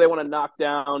to knock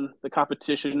down the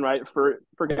competition, right, for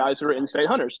guys who are in-state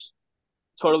hunters.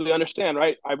 Totally understand,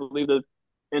 right? I believe the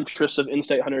interests of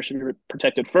in-state hunters should be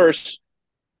protected first.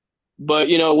 But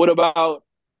what about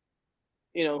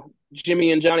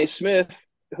Jimmy and Johnny Smith,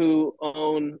 who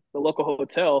own the local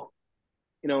hotel,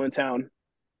 in town,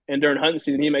 and during hunting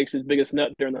season he makes his biggest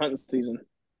nut during the hunting season.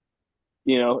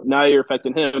 Now you're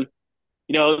affecting him.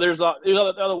 There's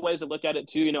other ways to look at it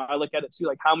too. I look at it too,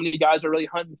 like how many guys are really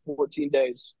hunting 14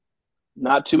 days?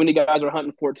 Not too many guys are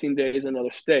hunting 14 days in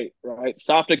another state, right?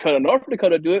 South Dakota, North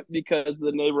Dakota do it because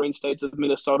the neighboring states of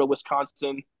Minnesota,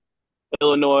 Wisconsin,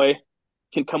 Illinois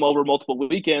can come over multiple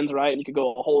weekends, right? And you could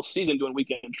go a whole season doing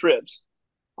weekend trips.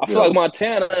 I feel like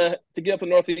Montana, to get up to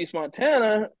northeast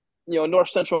Montana, north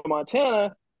central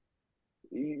Montana,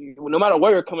 no matter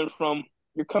where you're coming from,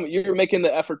 you're making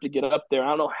the effort to get up there. I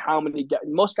don't know how many guys,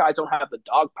 most guys don't have the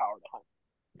dog power to hunt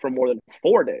for more than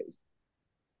 4 days.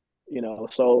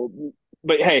 So,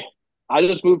 but hey, I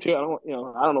just moved here. I don't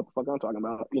know what the fuck I'm talking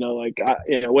about.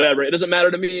 Whatever. It doesn't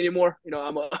matter to me anymore.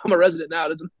 I'm a resident now. It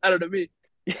doesn't matter to me.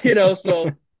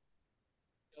 So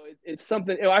it's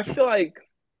something. I feel like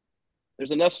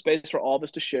there's enough space for all of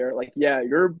us to share. Like, yeah,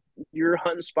 your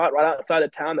hunting spot right outside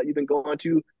of town that you've been going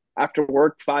to after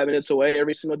work 5 minutes away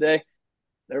every single day.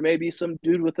 There may be some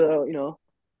dude with a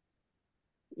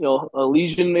a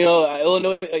Legion,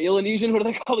 Illinois, Illinoisian, what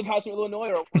do they call the guys from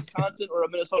Illinois or Wisconsin or a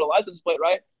Minnesota license plate,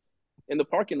 right? In the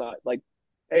parking lot. Like,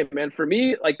 hey, man, for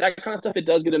me, like that kind of stuff, it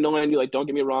does get annoying. Like, don't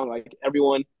get me wrong. Like,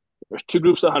 everyone, there's 2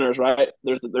 groups of hunters, right?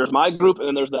 There's my group and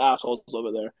then there's the assholes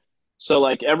over there. So,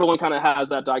 like, everyone kind of has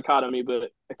that dichotomy,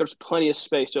 but like, there's plenty of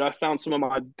space. Dude, I found some of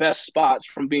my best spots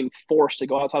from being forced to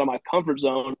go outside of my comfort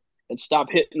zone and stop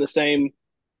hitting the same,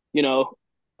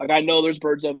 like, I know there's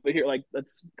birds over here. Like,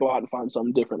 let's go out and find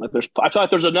something different. Like, I feel like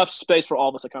there's enough space for all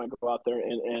of us to kind of go out there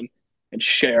and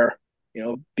share.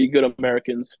 Be good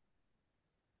Americans.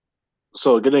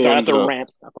 So getting Sorry, into I have to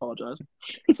rant. I apologize.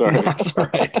 Sorry, That's all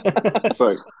right. It's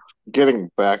like getting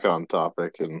back on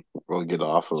topic, and we'll get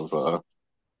off of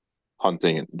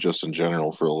hunting just in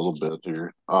general for a little bit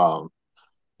here.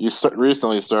 You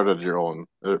recently started your own.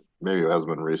 Maybe it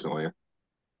hasn't been recently.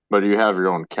 But you have your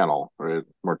own kennel, right?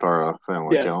 Mortara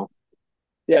family kennel.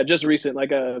 Yeah, just recent,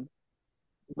 like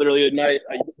literally at night.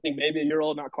 I think maybe a year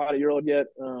old, not quite a year old yet.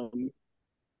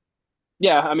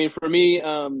 Yeah, I mean, for me,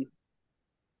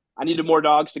 I I needed more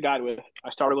dogs to guide with.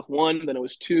 I started with 1, then it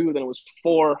was 2, then it was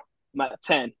 4. I'm at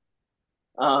 10.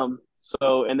 And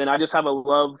then I just have a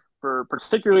love for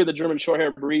particularly the German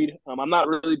Shorthair breed. I'm not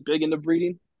really big into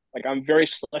breeding. Like, I'm very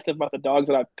selective about the dogs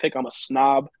that I pick. I'm a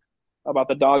snob about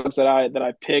the dogs that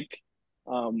I pick.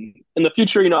 In the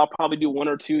future, I'll probably do 1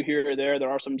 or 2 here or there. There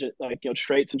are some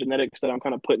traits and genetics that I'm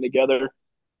kind of putting together.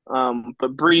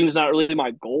 But breeding is not really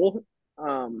my goal.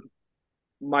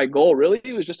 My goal really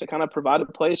was just to kind of provide a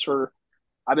place where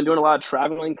I've been doing a lot of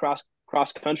traveling cross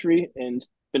country and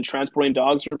been transporting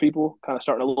dogs for people, kind of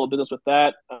starting a little business with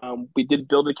that. We did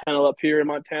build a kennel up here in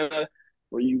Montana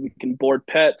where we can board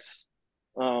pets.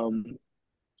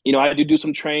 I do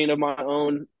some training of my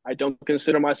own. I don't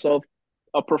consider myself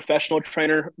a professional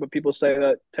trainer, but people say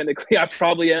that technically I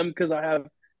probably am because I have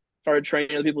started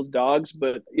training other people's dogs.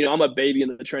 But I'm a baby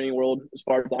in the training world as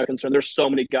far as I'm concerned. There's so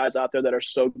many guys out there that are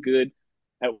so good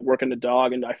at working the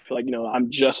dog, and I feel like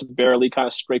I'm just barely kind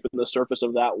of scraping the surface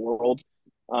of that world.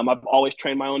 I've always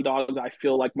trained my own dogs. I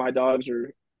feel like my dogs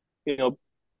are,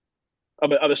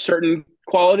 of a certain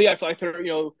quality. I feel like they're,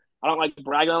 I don't like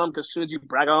bragging on them because as soon as you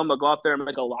brag on them, they'll go out there and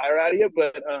make a liar out of you.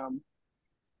 But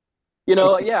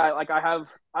yeah, like I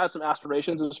have some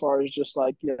aspirations as far as just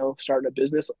like starting a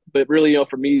business, but really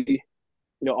for me,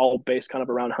 all based kind of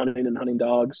around hunting and hunting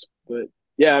dogs. But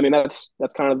yeah, I mean that's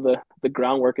kind of the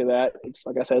groundwork of that. It's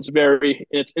like I said, it's very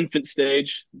in its infant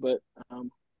stage, but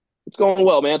it's going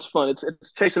well, man. It's fun.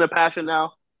 It's chasing a passion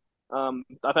now.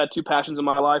 I've had 2 passions in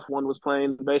my life. One was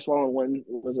playing baseball, and one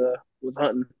was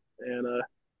hunting. And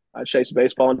I chased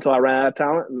baseball until I ran out of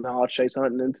talent, and now I'll chase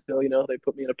hunting until they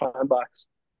put me in a pine box.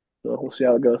 So we'll see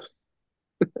how it goes.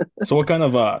 So what kind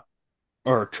of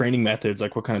or training methods,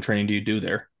 like what kind of training do you do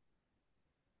there?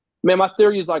 Man, my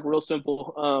theory is like real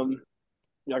simple.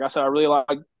 Like I said, I really like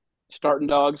starting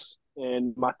dogs,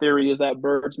 and my theory is that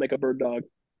birds make a bird dog.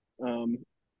 Um,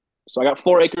 so I got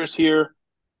 4 acres here.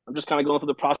 I'm just kind of going through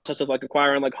the process of like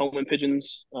acquiring like homing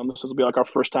pigeons. This will be like our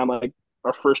first time, like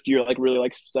our first year, like really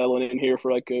like settling in here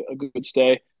for like a good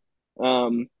stay.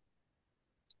 Um,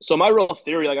 so my real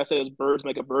theory, like I said, is birds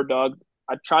make a bird dog.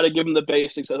 I try to give them the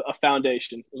basics, a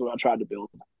foundation is what I tried to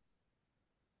build.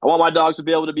 I want my dogs to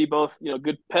be able to be both,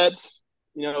 good pets,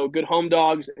 good home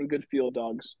dogs and good field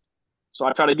dogs. So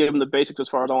I try to give them the basics as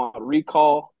far as I want to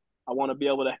recall. I want to be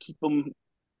able to keep them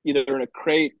either in a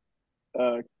crate,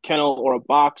 a kennel, or a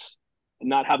box, and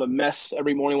not have a mess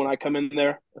every morning when I come in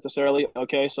there necessarily.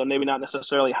 Okay, so maybe not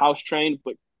necessarily house trained,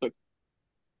 but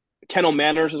kennel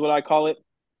manners is what I call it.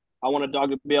 I want a dog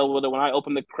to be able to, when I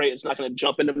open the crate, it's not going to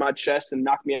jump into my chest and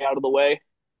knock me out of the way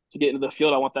to get into the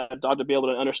field. I want that dog to be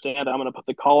able to understand that I'm going to put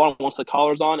the collar on. Once the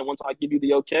collar's on and once I give you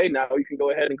the okay, now you can go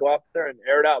ahead and go out there and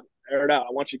air it out. Air it out.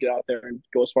 I want you to get out there and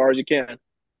go as far as you can.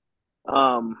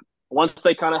 Once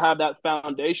they kind of have that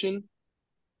foundation,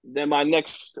 then my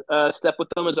next step with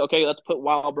them is, okay, let's put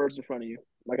wild birds in front of you.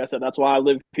 Like I said, that's why I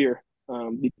live here,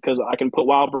 because I can put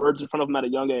wild birds in front of them at a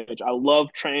young age. I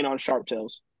love training on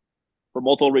sharptails for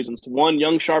multiple reasons. 1,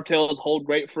 young sharptails hold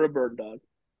great for a bird dog.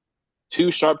 2,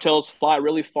 sharptails fly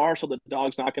really far, so the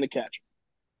dog's not going to catch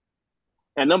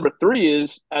them. And number 3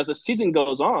 is, as the season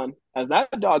goes on, as that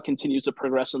dog continues to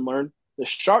progress and learn, the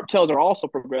sharptails are also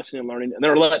progressing and learning, and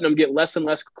they're letting them get less and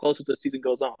less close as the season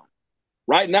goes on.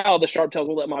 Right now, the sharptails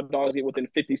will let my dogs get within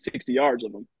 50, 60 yards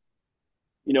of them.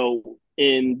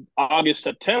 In August,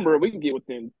 September, we can get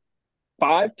within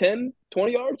 5, 10,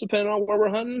 20 yards, depending on where we're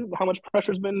hunting, how much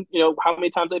pressure's been, how many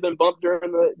times they've been bumped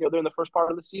during the first part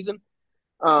of the season.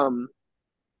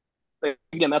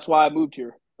 Again, that's why I moved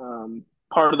here.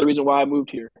 Part of the reason why I moved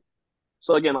here.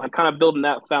 So again, I'm kind of building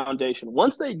that foundation.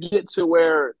 Once they get to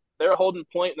where they're holding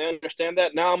point and they understand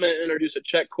that, now I'm going to introduce a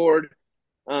check cord.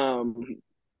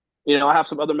 I have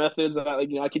some other methods that I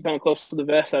keep kind of close to the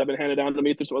vest that have been handed down to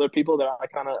me through some other people that I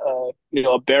kind of,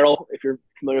 a barrel, if you're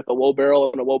familiar with a wool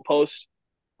barrel and a wool post,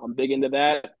 I'm big into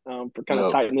that for kind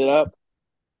of tightening it up.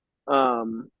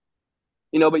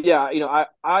 But yeah,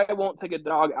 I won't take a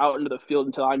dog out into the field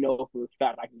until I know for a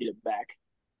fact I can get it back.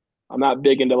 I'm not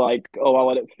big into like, oh, I'll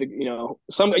let it,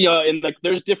 and like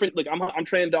there's different, like I'm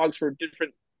training dogs for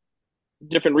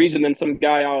different reason than some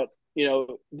guy out,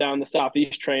 down the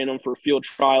southeast training them for field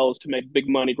trials to make big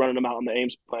money running them out on the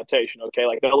Ames plantation. Okay,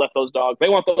 like they'll let those dogs. They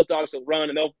want those dogs to run,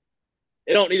 and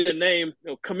they don't need a name.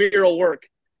 Come here will work.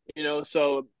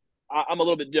 So I'm a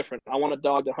little bit different. I want a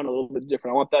dog to hunt a little bit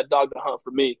different. I want that dog to hunt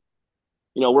for me.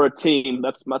 We're a team.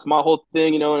 That's my whole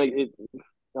thing. And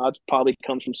it probably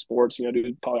comes from sports.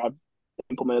 Dude, probably I've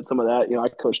implemented some of that. I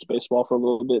coached baseball for a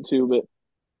little bit too, but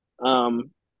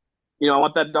I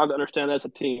want that dog to understand that it's a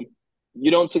team. You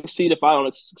don't succeed if I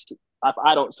don't succeed.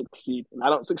 I don't succeed, and I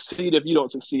don't succeed if you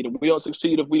don't succeed, and we don't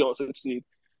succeed if we don't succeed.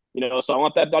 So I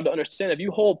want that dog to understand if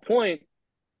you hold point,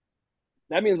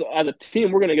 that means as a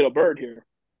team we're going to get a bird here.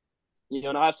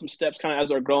 And I have some steps kind of as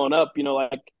they're growing up.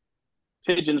 Like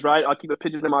pigeons, right? I'll keep a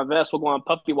pigeon in my vest. We'll go on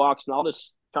puppy walks, and I'll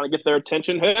just kind of get their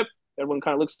attention. Hip, everyone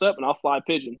kind of looks up, and I'll fly a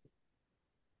pigeon.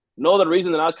 No other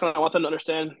reason than I just kind of want them to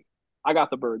understand I got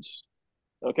the birds.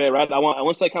 Okay, right?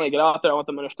 Once they kind of get out there, I want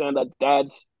them to understand that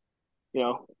dad's,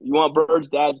 you want birds,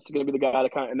 dad's going to be the guy to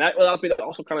kind of, and that allows me to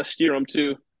also kind of steer them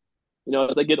too.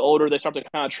 As they get older, they start to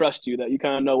kind of trust you that you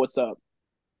kind of know what's up.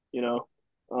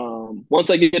 Once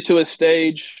they get to a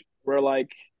stage where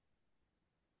like,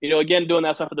 again, doing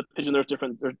that stuff with the pigeon,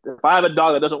 if I have a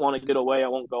dog that doesn't want to get away, I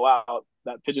won't go out.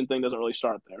 That pigeon thing doesn't really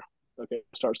start there. Okay,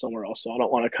 start somewhere else. So I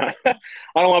don't want to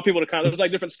I don't want people to there's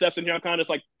like different steps in here. I'm kind of just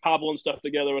like cobbling stuff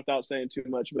together without saying too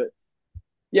much. But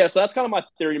yeah, so that's kind of my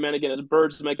theory, man. Again, is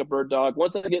birds make a bird dog.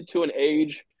 Once they get to an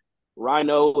age where I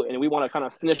know and we want to kind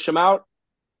of finish them out,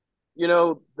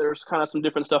 there's kind of some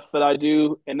different stuff that I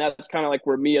do. And that's kind of like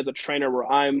where me as a trainer,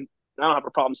 I don't have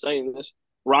a problem saying this,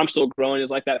 where I'm still growing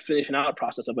is like that finishing out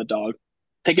process of a dog.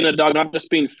 Taking a dog, not just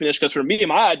being finished, because for me,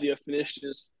 my idea of finished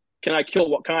is can I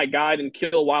guide and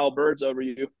kill wild birds over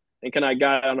you? And can I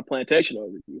guide on a plantation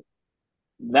over you?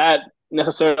 That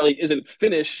necessarily isn't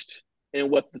finished in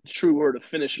what the true word of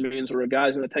finish means, where a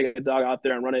guy's going to take a dog out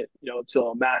there and run it, till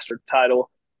a master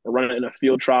title, or run it in a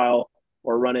field trial,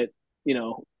 or run it,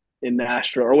 in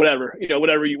Nashville or whatever,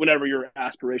 whatever your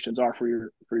aspirations are for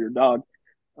your dog.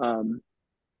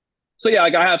 So yeah,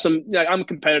 like I have some, I'm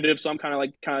competitive, so I'm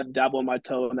kind of dabbling my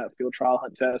toe in that field trial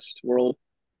hunt test world.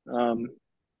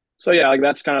 So yeah, like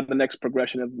that's kind of the next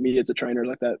progression of me as a trainer,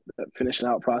 like that finishing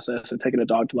out process and taking a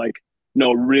dog to like,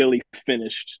 really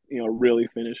finished, really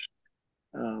finished.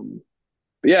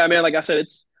 But yeah, man, like I said,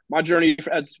 it's my journey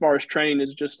as far as training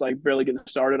is just like barely getting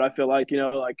started. I feel like,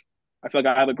 I feel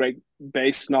like I have a great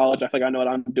base knowledge. I feel like I know what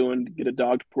I'm doing to get a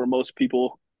dog to where most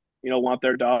people, want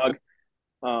their dog.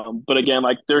 But again,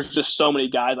 like there's just so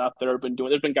many guys out there who've been doing.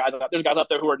 There's guys out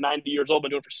there who are 90 years old, been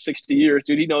doing it for 60 years.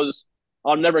 Dude, he knows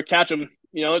I'll never catch him,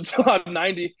 until I'm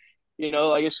 90.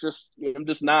 Like it's just I'm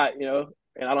just not, and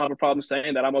I don't have a problem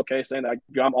saying that. I'm okay saying that.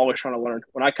 I'm always trying to learn.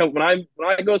 When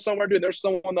I go somewhere, dude, there's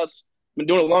someone that's been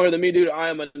doing it longer than me, dude. I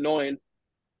am annoying.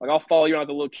 Like I'll follow you around like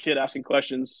a little kid asking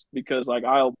questions because like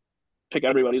I'll pick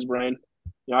everybody's brain.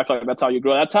 I feel like that's how you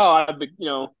grow. That's how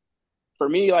for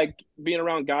me, like being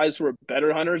around guys who are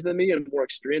better hunters than me and more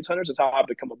experienced hunters is how I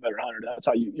become a better hunter. That's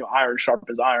how iron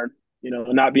sharpens iron,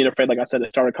 and not being afraid, like I said, to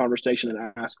start a conversation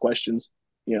and ask questions,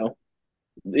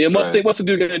 What's the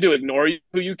dude going to do? Ignore you?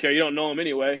 Who you care? You don't know him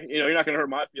anyway. You're not going to hurt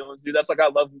my feelings, dude. That's like I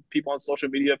love people on social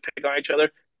media pick on each other.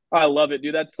 I love it,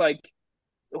 dude. That's like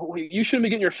you shouldn't be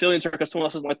getting your feelings hurt because someone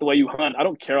else doesn't like the way you hunt. I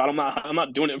don't care. I'm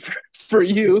not doing it for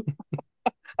you.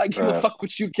 I give a fuck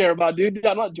what you care about, dude.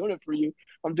 I'm not doing it for you.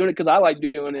 I'm doing it because I like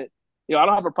doing it. I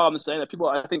don't have a problem saying that. People,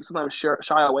 I think, sometimes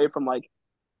shy away from like,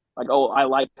 oh, I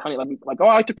like hunting. Like, oh,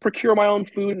 I like to procure my own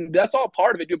food, and that's all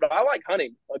part of it, dude. But I like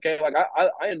hunting. Okay, like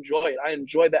I enjoy it. I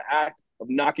enjoy the act of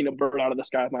knocking a bird out of the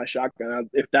sky with my shotgun.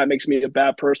 If that makes me a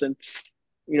bad person,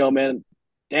 man,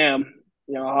 damn,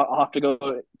 I'll have to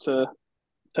go to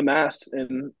mass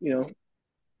and I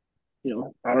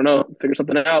don't know, figure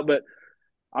something out. But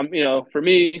I'm, for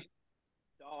me,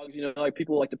 dogs, like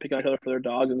people like to pick on each other for their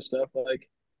dogs and stuff. Like,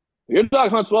 if your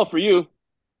dog hunts well for you,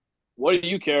 what do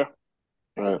you care?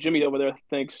 Right. Jimmy over there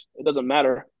thinks it doesn't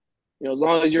matter. As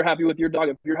long as you're happy with your dog,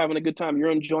 if you're having a good time, you're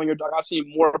enjoying your dog. I've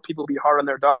seen more people be hard on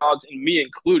their dogs, and me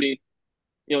included,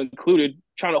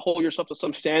 trying to hold yourself to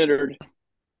some standard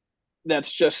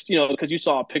that's just, because you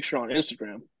saw a picture on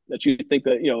Instagram that you think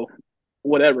that,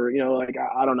 whatever, like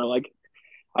I don't know, like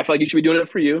I feel like you should be doing it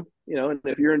for you, and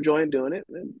if you're enjoying doing it,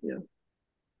 then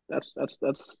that's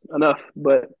enough.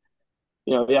 But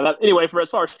yeah. Anyway, for as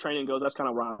far as training goes, that's kind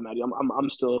of where I'm at. I'm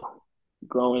still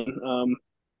growing.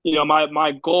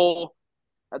 My goal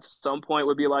at some point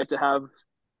would be like to have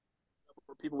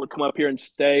where people would come up here and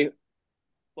stay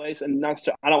place, and not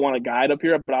to, I don't want to guide up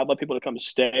here, but I'd love people to come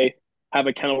stay, have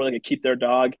a kennel where they could keep their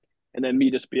dog, and then me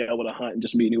just be able to hunt and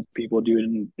just meet new people, dude,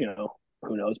 and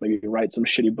who knows, maybe write some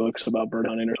shitty books about bird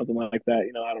hunting or something like that.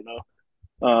 I don't know.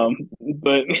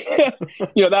 But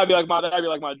that'd be like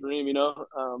my dream.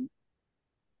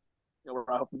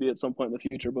 Where I hope to be at some point in the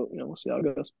future. But we'll see how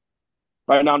it goes.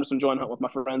 Right now, I'm just enjoying hunting with my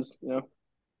friends.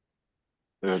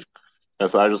 Yeah,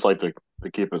 so I just like to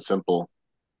keep it simple,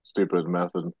 stupid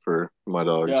method for my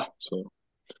dogs. Yeah. So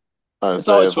it's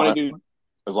always funny, dude.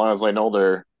 As long as they know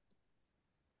to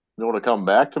come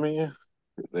back to me,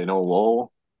 they know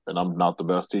Lowell, and I'm not the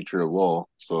best teacher at Lowell,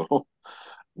 so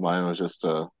Mine was just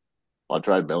I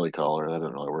tried belly collar. That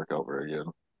didn't really work out very good.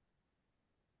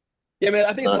 Yeah, man,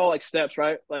 I think it's Uh, all like steps,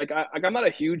 right? I'm not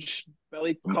a huge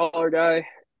belly collar guy.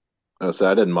 I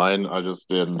didn't mind. I just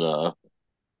did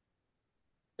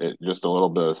it just a little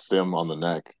bit of sim on the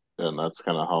neck, and that's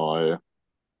kind of how I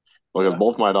because Yeah,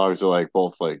 both my dogs are like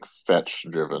both like fetch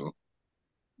driven,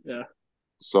 yeah,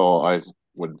 so I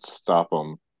would stop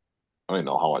them. I don't even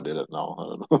know how I did it now. I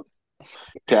don't know.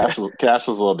 Cash was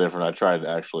a little different. I tried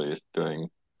actually doing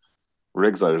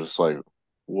rigs. I was just like,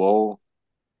 whoa,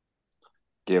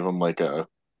 gave him like a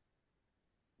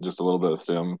just a little bit of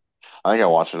sim. I think I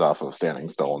watched it off of Standing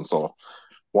Stone. So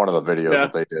one of the videos yeah,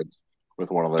 that they did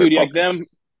with one of their dude. Yeah, like puppies.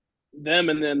 them,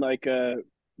 and then like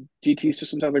DT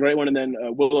Systems has a great one, and then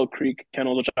Willow Creek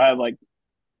Kennels, which I have like.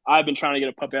 I've been trying to get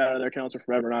a puppy out of their kennels for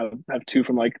forever, and I have two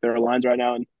from like their lines right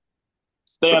now, and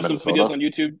they From have some videos Minnesota. on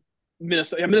YouTube.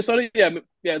 Minnesota, yeah,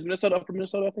 is Minnesota up from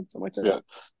Minnesota? I think something like that. Yeah,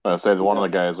 I said one of Yeah,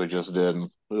 the guys we just did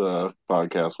the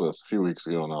podcast with a few weeks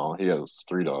ago now. He has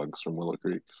three dogs from Willow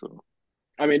Creek. So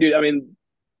I mean, dude,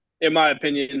 in my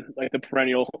opinion, like the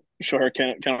perennial short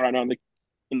hair kennel right now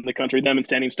in the country, them and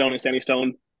Standing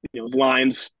Stone,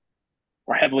 lines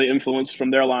are heavily influenced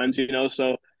from their lines,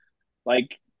 So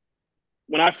like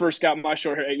when I first got my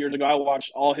short hair 8 years ago, I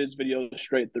watched all his videos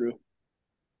straight through.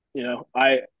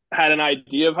 I had an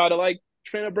idea of how to like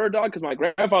train a bird dog because my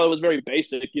grandfather was very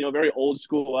basic, very old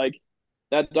school. Like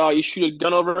that dog, you shoot a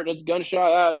gun over it and it's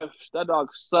gunshot. Ah, that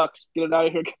dog sucks. Get it out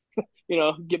of here.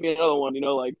 Get me another one.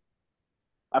 Like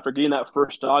after getting that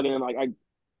first dog, and then like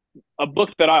a book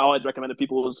that I always recommend to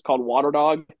people is called Water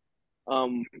Dog. I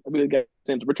believe the guy's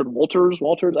name's Richard Walters.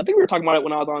 Walters. I think we were talking about it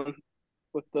when I was on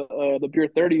with the Beer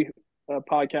 30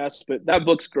 podcast, but that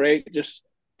book's great. Just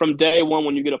from day one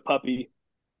when you get a puppy,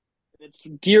 it's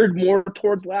geared more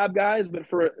towards lab guys, but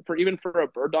for even for a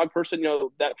bird dog person,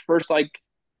 that first like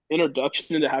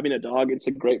introduction into having a dog, it's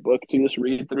a great book to just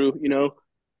read through.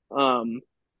 Um,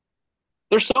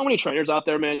 there's so many trainers out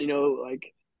there, man.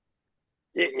 Like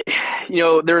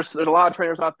there's a lot of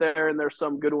trainers out there, and there's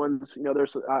some good ones.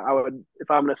 I would if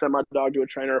I'm going to send my dog to a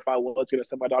trainer, if I was going to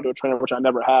send my dog to a trainer, which I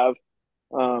never have,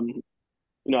 um,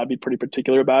 I'd be pretty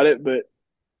particular about it. But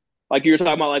like you were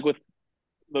talking about, like with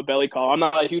the belly collar, I'm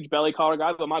not a huge belly collar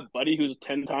guy, but my buddy who's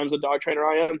 10 times the dog trainer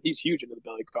I am, he's huge into the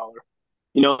belly collar.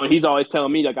 And he's always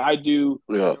telling me like I do.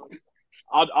 yeah,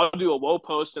 I'll do a woe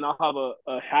post and I'll have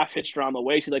a half hitched around the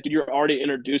waist. He's like, dude, you're already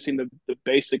introducing the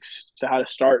basics to how to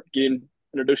start getting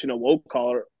introducing a woe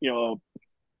collar,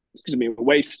 excuse me,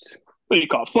 waist. What do you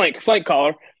call it? Flank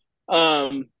collar.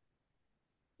 Um,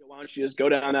 why don't you just go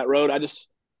down that road? I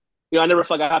never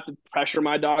feel like I have to pressure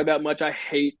my dog that much. I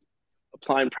hate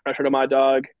applying pressure to my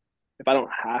dog if I don't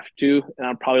have to, and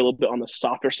I'm probably a little bit on the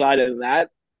softer side in that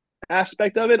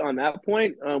aspect of it on that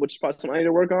point, which is probably something I need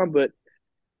to work on. But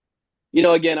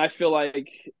again, I feel like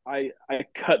I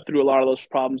cut through a lot of those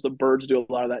problems. The birds do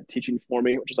a lot of that teaching for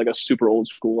me, which is like a super old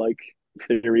school like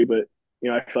theory. But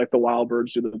I feel like the wild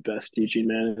birds do the best teaching.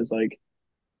 Man, it's like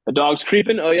a dog's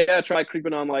creeping. Oh yeah, try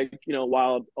creeping on like a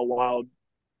wild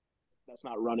that's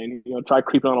not running. Try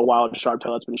creeping on a wild sharp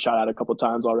tail that's been shot at a couple of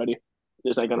times already.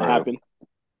 This ain't gonna right. happen.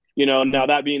 Now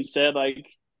that being said, like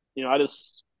I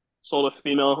just sold a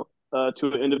female to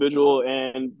an individual,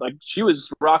 and like she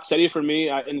was rock steady for me.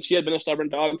 And she had been a stubborn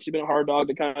dog. She'd been a hard dog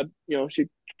that kind of she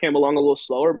came along a little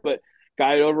slower, but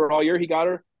guided over all year. He got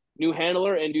her new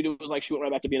handler, and dude, it was like she went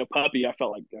right back to being a puppy. I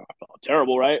felt like I felt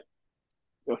terrible, right?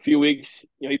 A few weeks,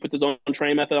 he put his own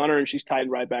train method on her, and she's tied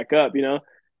right back up.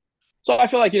 So I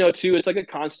feel like too, it's like a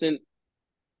constant.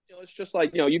 It's just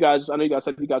like you guys. I know you guys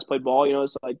said you guys played ball.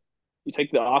 It's like you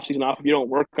take the off season off. If you don't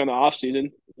work on the off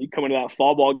season, you come into that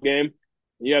fall ball game.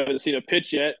 You haven't seen a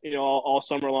pitch yet. All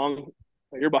summer long,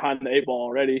 you're behind the eight ball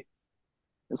already.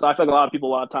 And so I feel like a lot of people,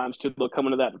 a lot of times too, they'll come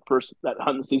into that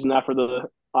hunting season after the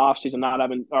off season not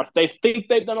having, or they think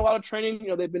they've done a lot of training.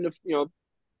 They've been to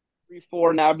 3,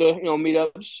 4 NAVDA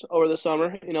meetups over the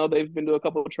summer. They've been to a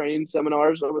couple of training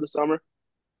seminars over the summer.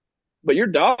 But your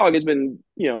dog has been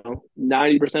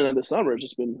 90% of the summer has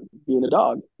just been being a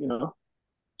dog.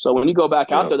 So when you go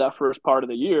back out Yeah, there that first part of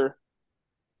the year,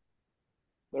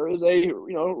 there is a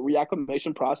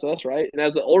reacclimation process, right? And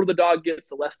as the older the dog gets,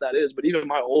 the less that is. But even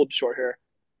my old short hair,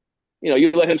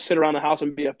 you let him sit around the house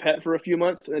and be a pet for a few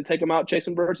months, and then take him out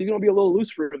chasing birds. He's gonna be a little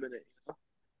loose for a minute.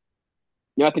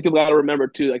 I think people got to remember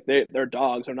too, like their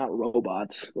dogs are not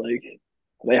robots. Like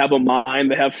they have a mind,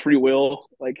 they have free will.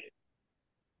 Like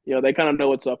they kind of know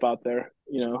what's up out there.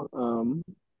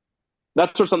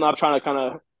 That's sort of something I'm trying to kind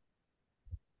of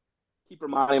keep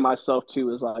reminding myself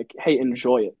too is like, hey,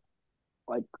 enjoy it.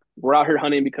 Like we're out here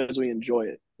hunting because we enjoy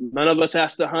it. None of us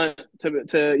has to hunt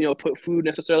to put food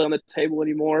necessarily on the table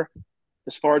anymore.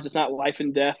 As far as it's not life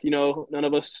and death, none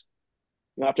of us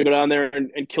have to go down there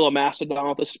and kill a mastodon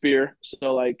with a spear.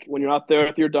 So like when you're out there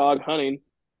with your dog hunting,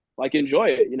 like enjoy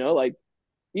it. Like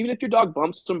even if your dog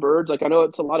bumps some birds, like I know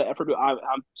it's a lot of effort. But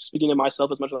I'm speaking to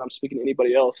myself as much as I'm speaking to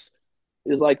anybody else.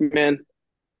 Is like, man,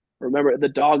 remember the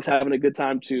dog's having a good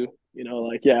time too.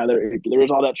 Like yeah, there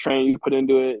is all that training you put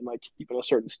into it and like keeping a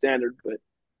certain standard, but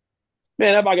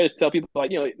man, if I could just tell people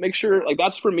like, make sure like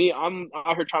that's for me. I'm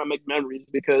out here trying to make memories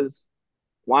because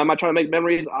why am I trying to make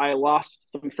memories? I lost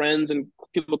some friends and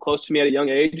people close to me at a young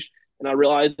age, and I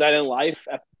realized that in life,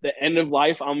 at the end of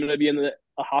life, I'm going to be in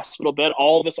a hospital bed.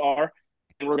 All of us are,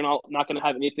 and we're not going to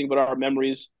have anything but our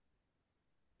memories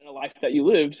in a life that you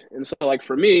lived. And so, like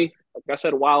for me, like I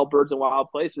said, wild birds and wild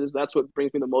places. That's what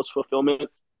brings me the most fulfillment.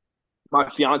 My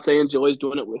fiance enjoys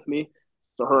doing it with me,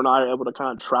 so her and I are able to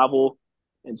kind of travel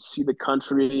and see the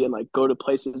country and like go to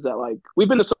places that like we've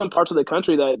been to some parts of the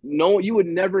country that no you would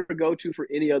never go to for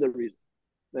any other reason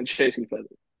than chasing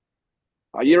pheasants.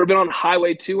 You ever been on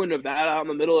Highway 2 in Nevada out in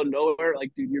the middle of nowhere?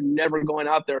 Like, dude, you're never going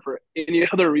out there for any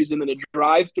other reason than to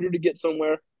drive through to get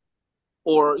somewhere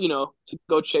or, to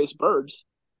go chase birds.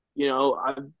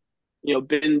 I've,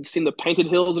 been seeing the Painted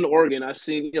Hills in Oregon. I've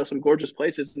seen, some gorgeous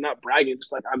places and not bragging.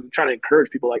 Just like I'm trying to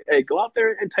encourage people like, hey, go out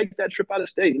there and take that trip out of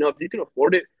state. If you can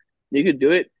afford it, you could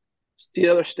do it. See the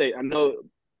other state. I know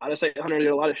I just say Hunter, there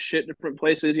are a lot of shit different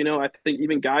places. I think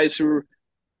even guys who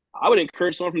I would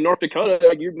encourage someone from North Dakota,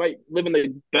 like you might live in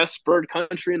the best bird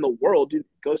country in the world, dude.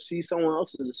 Go see someone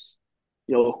else's,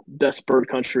 best bird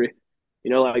country.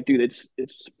 Like, dude,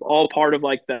 it's all part of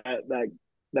like that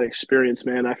experience,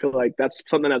 man. I feel like that's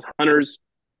something as hunters,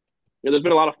 there's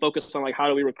been a lot of focus on like how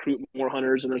do we recruit more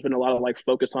hunters, and there's been a lot of like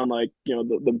focus on like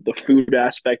the food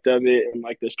aspect of it and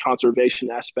like this conservation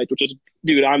aspect, which is,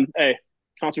 dude,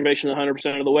 conservation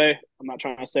 100% of the way. I'm not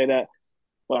trying to say that.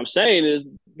 What I'm saying is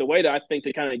the way that I think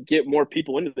to kind of get more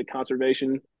people into the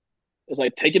conservation is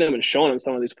like taking them and showing them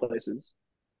some of these places.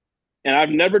 And I've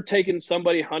never taken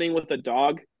somebody hunting with a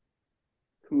dog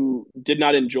who did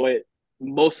not enjoy it,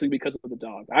 mostly because of the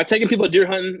dog. I've taken people deer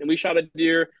hunting and we shot a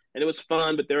deer and it was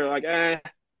fun, but they're like,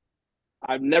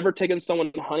 I've never taken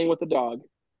someone hunting with a dog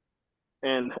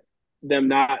and them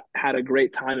not had a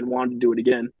great time and wanted to do it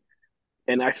again.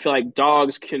 And I feel like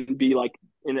dogs can be like,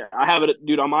 and I have it,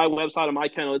 dude, on my website, on my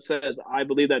kennel, it says, I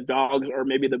believe that dogs are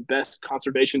maybe the best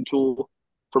conservation tool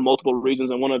for multiple reasons.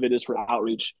 And one of it is for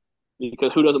outreach.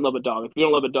 Because who doesn't love a dog? If you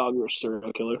don't love a dog, you're a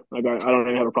serial killer. Like, I don't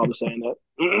even have a problem saying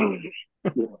that.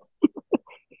 Yeah.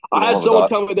 I had someone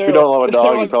tell me if you don't love a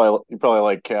dog, like, you probably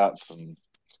like cats, and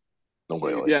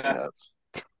nobody likes cats.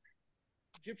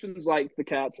 Egyptians like the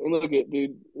cats. And look at,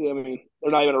 dude, I mean,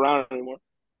 they're not even around anymore.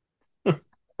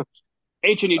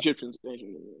 Ancient Egyptians.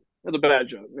 That's a bad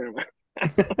joke. Never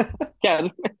mind. Yeah.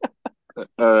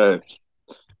 All right.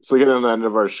 So getting to the end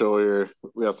of our show here,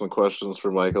 we have some questions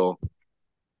for Michael,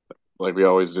 like we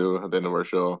always do at the end of our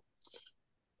show.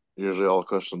 Usually all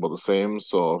questions about the same.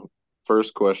 So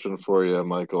first question for you,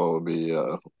 Michael, would be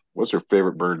what's your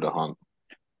favorite bird to hunt?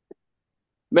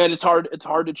 Man, it's hard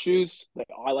to choose. Like,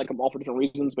 I like them all for different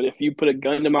reasons. But if you put a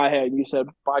gun to my head and you said,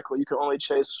 Michael, you can only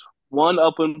chase one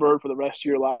upland bird for the rest of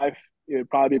your life, it would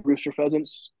probably be rooster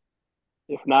pheasants.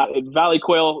 If not, valley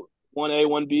quail, 1A,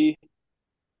 1B.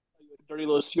 Dirty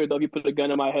little secret, though, if you put a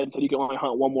gun in my head and said you can only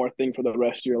hunt one more thing for the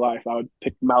rest of your life, I would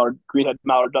pick greenhead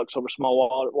mallard ducks over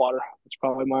small water. It's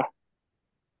probably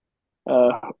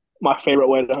my favorite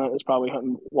way to hunt is probably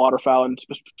hunting waterfowl and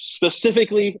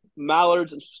specifically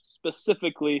mallards and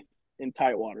specifically in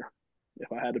tight water,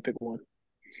 if I had to pick one.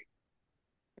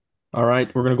 All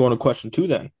right, we're going to go on to question 2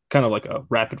 then. Kind of like a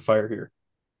rapid fire here.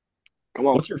 Come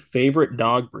on. What's your favorite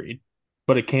dog breed,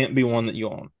 but it can't be one that you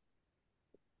own?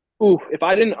 Ooh, if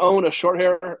I didn't own a short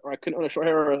hair, or I couldn't own a short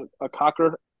hair or a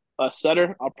cocker, a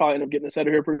setter, I'll probably end up getting a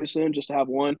setter here pretty soon just to have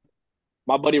one.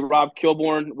 My buddy Rob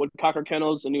Kilborn, Woodcocker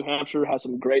Kennels in New Hampshire, has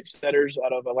some great setters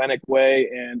out of Atlantic Way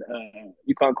and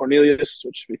Yukon Cornelius,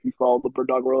 which if you follow the bird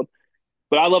dog world.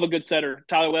 But I love a good setter.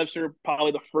 Tyler Webster,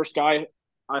 probably the first guy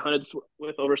I hunted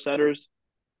with over setters.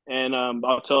 And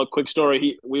I'll tell a quick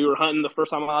story. We were hunting the first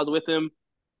time I was with him.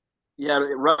 He had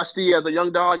Rusty as a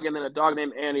young dog, and then a dog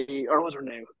named Annie, or what was her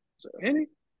name? Was it Annie?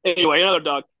 Anyway, another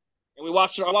dog. And I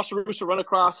watched the rooster run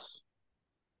across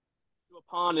to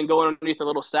a pond and go underneath a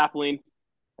little sapling.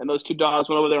 And those two dogs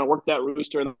went over there and worked that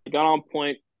rooster, and they got on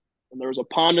point. And there was a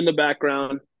pond in the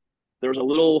background. There was a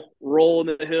little roll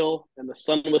in the hill, and the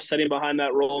sun was setting behind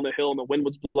that roll in the hill, and the wind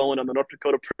was blowing on the North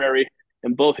Dakota prairie.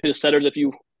 And both his setters, if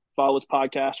you follow his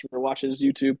podcast or watch his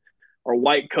YouTube, are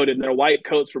white coated, and their white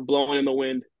coats were blowing in the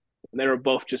wind. And they were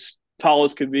both just tall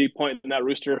as could be, pointing that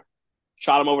rooster.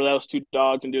 Shot them over those two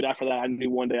dogs, and dude, after that, I knew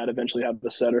one day I'd eventually have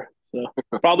the setter. So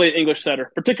probably an English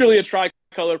setter, particularly a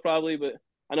tricolor, probably. But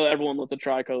I know everyone wants a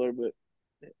tricolor, but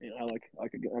I like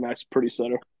a nice, pretty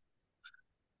setter.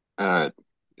 All right.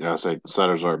 Yeah, I say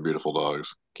setters are beautiful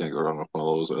dogs. Can't go wrong with one of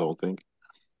those, I don't think.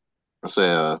 I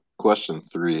say question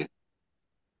 3.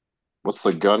 What's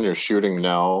the gun you're shooting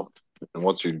now, and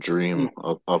what's your dream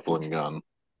Mm. upland gun?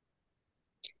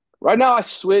 Right now, I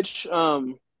switch.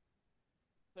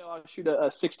 I shoot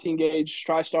a 16 gauge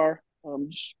TriStar.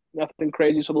 Just nothing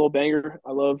crazy, just a little banger.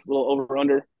 I love a little over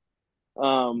under.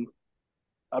 Um,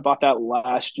 I bought that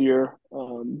last year.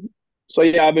 So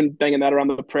yeah, I've been banging that around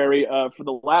the prairie for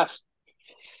the last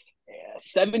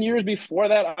 7 years. Before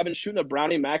that, I've been shooting a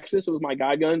Browning Maxis. It was my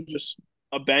guide gun, just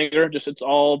a banger. Just it's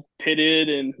all pitted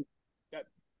and got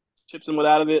chips and wood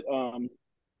out of it.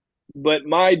 But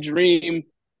my dream,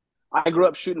 I grew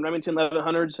up shooting Remington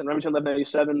 1100s and Remington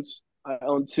 1187s. I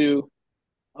own two.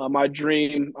 My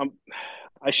dream,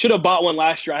 I should have bought one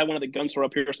last year. I had one at the gun store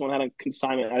up here. Someone had a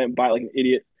consignment. I didn't buy it like an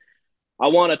idiot. I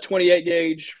want a 28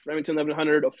 gauge Remington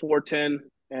 1100, a 410,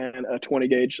 and a 20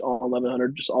 gauge on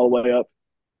 1100, just all the way up.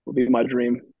 Would be my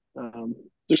dream.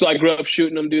 Just like I grew up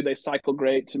shooting them, dude. They cycle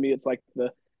great. To me, it's like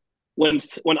when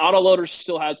autoloaders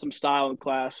still had some style and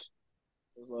class.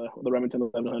 It was the Remington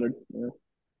 1100. Yeah.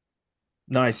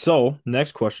 Nice. So,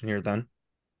 next question here then.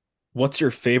 What's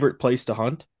your favorite place to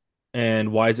hunt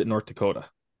and why is it North Dakota?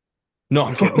 No,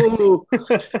 I'm kidding.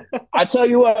 I tell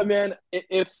you what, man.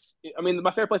 If I mean,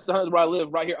 my favorite place to hunt is where I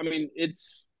live, right here. I mean,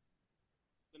 it's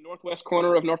the northwest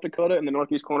corner of North Dakota and the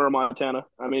northeast corner of Montana.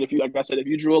 I mean, if you, like I said, if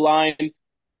you drew a line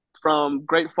from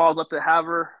Great Falls up to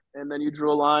Havre, and then you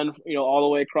drew a line, all the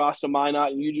way across to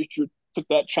Minot, and you just took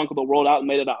that chunk of the world out and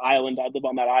made it an island. I live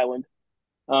on that island.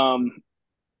 Um,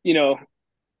 you know,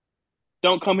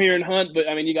 don't come here and hunt, but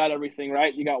I mean, you got everything,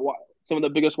 right? You got some of the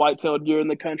biggest white-tailed deer in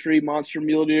the country, monster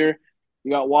mule deer. You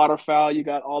got waterfowl. You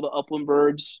got all the upland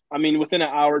birds. I mean, within an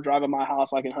hour drive of my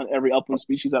house, I can hunt every upland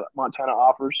species that Montana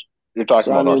offers. You're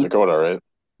talking So I about North mean, Dakota,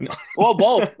 right? well,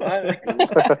 both.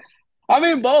 I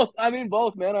mean both. I mean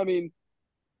both, man. I mean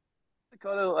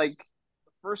Dakota, like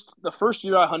the first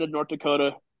year I hunted North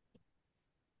Dakota,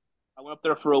 I went up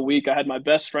there for a week. I had my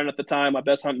best friend at the time, my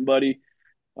best hunting buddy.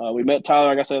 We met Tyler.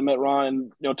 Like I said, I met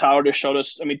Ron. And, Tyler just showed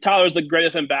us. I mean, Tyler's the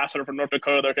greatest ambassador for North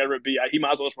Dakota there could ever be. He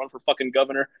might as well just run for fucking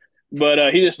governor.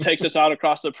 But he just takes us out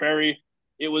across the prairie.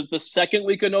 It was the second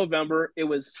week of November. It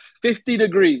was 50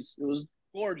 degrees. It was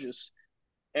gorgeous,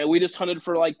 and we just hunted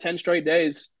for like 10 straight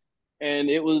days. And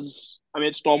it was. I mean,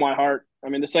 it stole my heart. I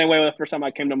mean, the same way the first time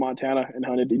I came to Montana and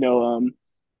hunted.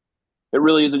 It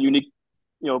really is a unique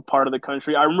part of the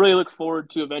country. I really look forward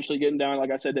to eventually getting down,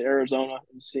 like I said, to Arizona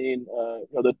and seeing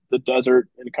the desert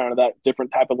and kind of that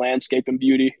different type of landscape and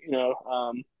beauty.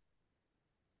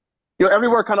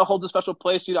 Everywhere kind of holds a special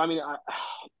place. I mean,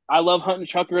 I love hunting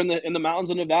chukar in the mountains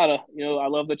of Nevada. I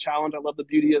love the challenge. I love the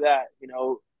beauty of that.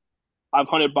 I've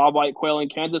hunted bobwhite quail in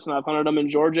Kansas, and I've hunted them in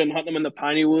Georgia, and hunting them in the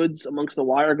piney woods amongst the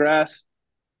wiregrass.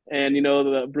 And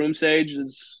the broom sage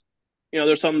is,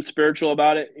 there's something spiritual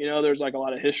about it. There's like a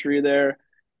lot of history there.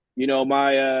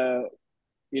 My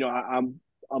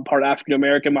I'm part African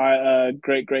American. My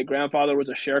great great grandfather was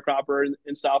a sharecropper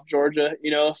in South Georgia.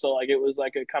 So like it was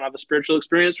like a kind of a spiritual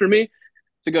experience for me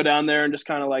to go down there and just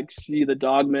kind of like see the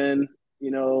dogmen.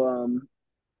 You know, um,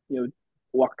 you know,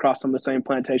 walk across some of the same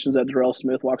plantations that Darrell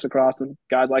Smith walks across, and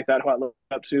guys like that who I look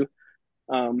up to.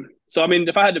 So I mean,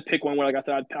 if I had to pick one, where like I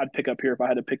said, I'd pick up here if I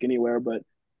had to pick anywhere, but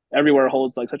everywhere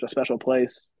holds like such a special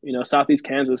place. Southeast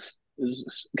Kansas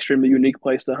is an extremely unique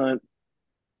place to hunt.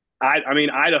 I mean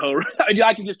Idaho.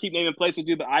 I can just keep naming places,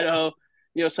 dude. But Idaho,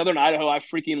 Southern Idaho, I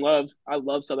freaking love. I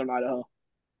love Southern Idaho.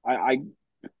 I I,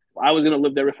 I was gonna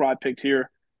live there before I picked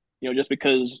here, just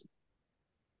because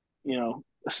a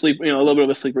little bit of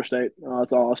a sleeper state.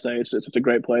 That's all I'll say. It's such a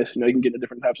great place. You can get the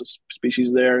different types of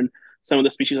species there, and some of the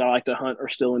species I like to hunt are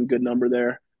still in good number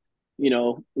there.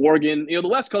 Oregon. The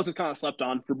West Coast is kind of slept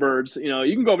on for birds.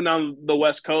 You can go up and down the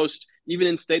West Coast, even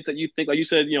in states that you think, like you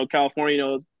said,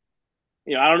 California.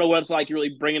 I don't know what it's like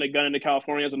really bringing a gun into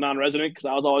California as a non-resident because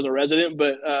I was always a resident.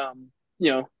 But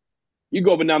you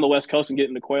go up and down the West Coast and get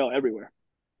into quail everywhere,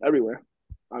 everywhere.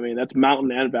 I mean, that's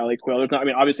mountain and valley quail. I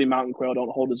mean, obviously, mountain quail don't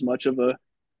hold as much of a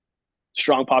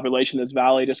strong population as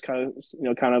valley, just kind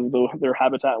of their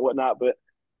habitat and whatnot. But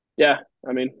yeah,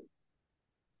 I mean,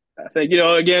 I think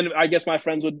again, I guess my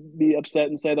friends would be upset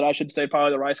and say that I should say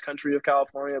probably the rice country of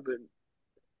California, but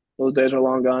those days are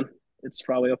long gone. It's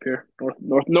probably up here,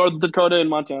 North Dakota and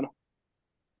Montana.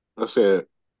 Let's say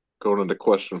going into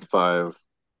question 5.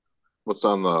 what's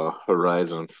on the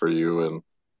horizon for you in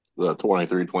the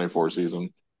 23-24 season?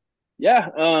 Yeah,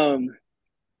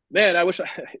 man, I wish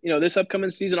this upcoming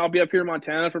season I'll be up here in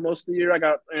Montana for most of the year. I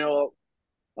got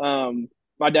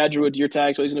my dad drew a deer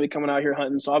tag, so he's gonna be coming out here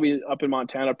hunting. So I'll be up in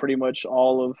Montana pretty much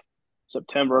all of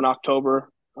September and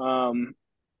October.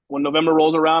 When November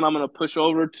rolls around, I'm gonna push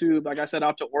over to, like I said,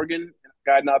 out to Oregon,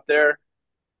 guiding out there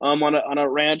on a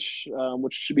ranch,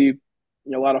 which should be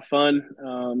a lot of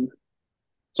fun.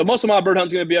 So most of my bird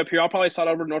hunting's gonna be up here. I'll probably slide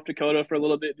over to North Dakota for a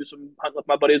little bit, do some hunting with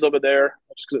my buddies over there,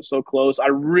 just because it's so close. I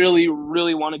really,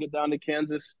 really want to get down to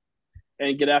Kansas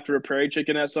and get after a prairie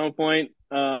chicken at some point.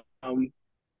 But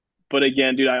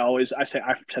again, dude, I've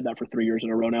said that for 3 years in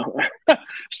a row now.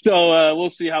 So we'll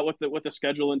see how what the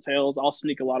schedule entails. I'll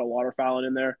sneak a lot of waterfowl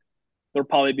in there. There'll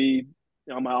probably be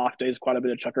on my off days quite a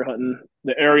bit of chucker hunting.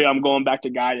 The area I'm going back to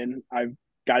guiding, I've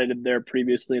guided there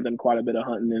previously and done quite a bit of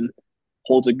hunting and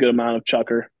holds a good amount of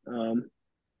chucker.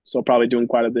 So probably doing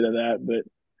quite a bit of that. But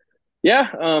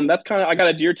yeah, that's kind of I got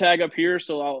a deer tag up here,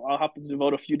 so I'll have to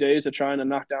devote a few days to trying to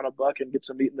knock down a buck and get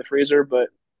some meat in the freezer. But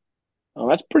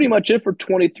that's pretty much it for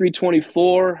 23,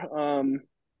 24.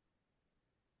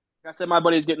 Like I said, my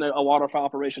buddy's getting a waterfowl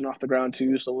operation off the ground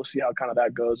too, so we'll see how kind of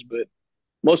that goes. But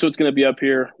most of it's going to be up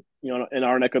here, in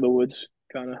our neck of the woods,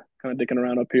 kind of dicking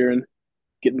around up here and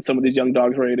getting some of these young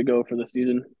dogs ready to go for the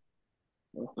season.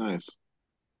 So, Nice.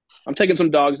 I'm taking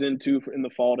some dogs in too in the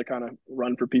fall to kind of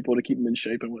run for people to keep them in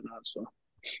shape and whatnot. So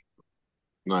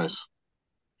Nice.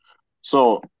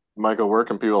 So, Michael, where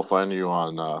can people find you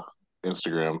on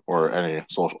Instagram or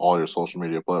all your social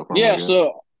media platforms, I yeah, guess?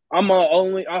 so I'm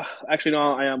only actually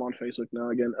no, I am on Facebook now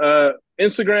again.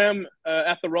 Instagram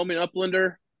at the Roaming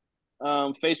Uplander.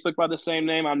 Facebook by the same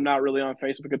name. I'm not really on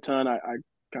Facebook a ton. I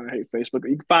kind of hate Facebook.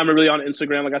 You can find me really on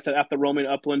Instagram, like I said, at the Roaming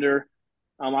Uplander.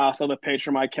 I also have a page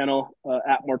for my kennel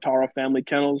at Mortara Family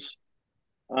Kennels.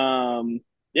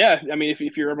 Yeah, I mean,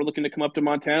 if you're ever looking to come up to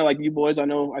Montana, like you boys, I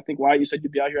think Wyatt, you said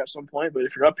you'd be out here at some point. But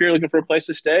if you're up here looking for a place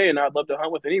to stay, and I'd love to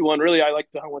hunt with anyone, really, I like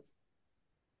to hunt with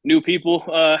new people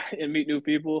and meet new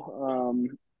people.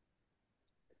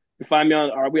 You find me on,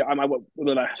 or we, I, my, what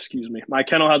did I, excuse me. My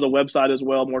kennel has a website as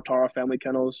well, Mortara Family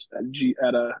Kennels at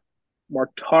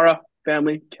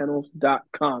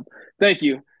mortarafamilykennels.com. Thank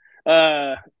you.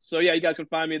 So yeah, you guys can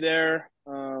find me there.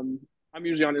 I'm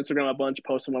usually on Instagram a bunch,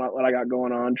 posting what I got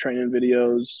going on, training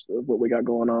videos of what we got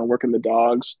going on, working the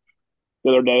dogs.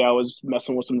 The other day, I was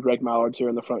messing with some Drake mallards here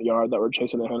in the front yard that were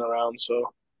chasing the hen around.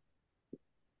 So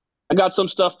I got some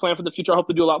stuff planned for the future. I hope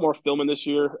to do a lot more filming this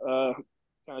year. Kind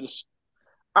of just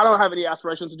I don't have any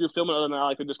aspirations to do filming other than I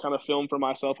like to just kind of film for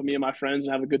myself and me and my friends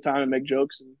and have a good time and make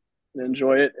jokes and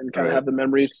enjoy it and kind of Right. have the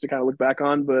memories to kind of look back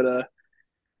on. But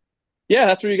yeah,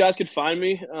 that's where you guys could find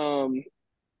me.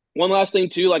 One last thing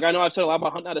too, like I know I've said a lot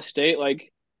about hunting out of state.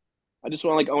 Like I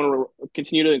want to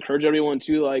continue to encourage everyone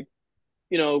too. Like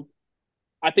you know,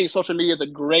 I think social media is a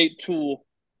great tool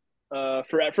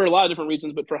for a lot of different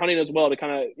reasons, but for hunting as well to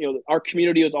kind of our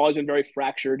community has always been very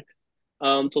fractured.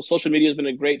 So social media has been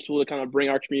a great tool to kind of bring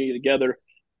our community together.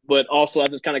 But also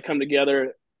as it's kind of come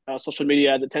together, social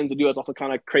media, as it tends to do, has also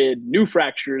kind of created new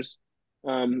fractures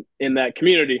in that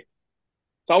community.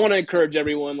 So I want to encourage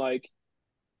everyone, like,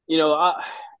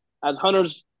 as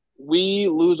hunters, we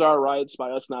lose our rights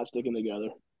by us not sticking together.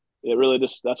 It really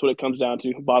just, that's what it comes down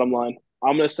to, bottom line.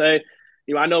 I'm going to say,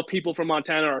 I know people from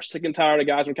Montana are sick and tired of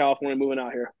guys from California moving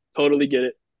out here. Totally get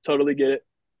it. Totally get it.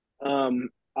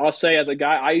 I'll say as a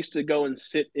guy, I used to go and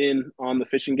sit in on the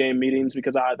fishing game meetings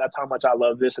because that's how much I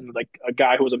love this. And like a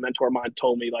guy who was a mentor of mine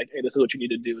told me like, hey, this is what you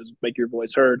need to do is make your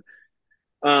voice heard.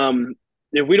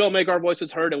 If we don't make our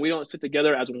voices heard and we don't sit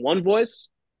together as one voice,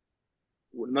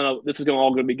 none of this is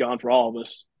all going to be gone for all of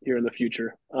us here in the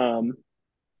future. So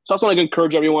I just want to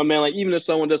encourage everyone, man. Like even if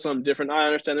someone does something different, I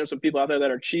understand there's some people out there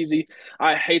that are cheesy.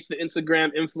 I hate the Instagram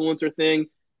influencer thing.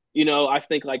 I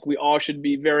think like we all should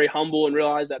be very humble and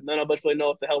realize that none of us really know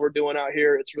what the hell we're doing out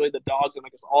here. It's really the dogs that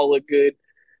make us all look good.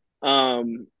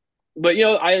 But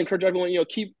I encourage everyone,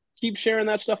 keep sharing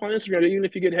that stuff on Instagram, even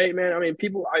if you get hate, man. I mean,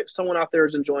 someone out there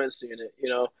is enjoying seeing it.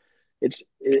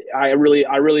 I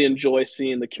really enjoy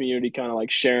seeing the community kind of like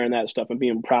sharing that stuff and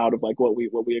being proud of like what we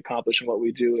accomplish and what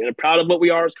we do, and proud of what we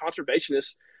are as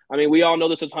conservationists. I mean, we all know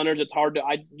this as hunters. It's hard to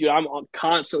I'm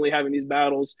constantly having these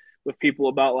battles with people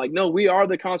about like, no, we are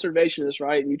the conservationists,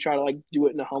 right? And you try to like do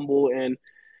it in a humble and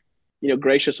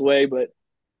gracious way, but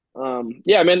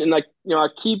yeah, man, and like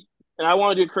I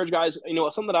wanted to encourage guys.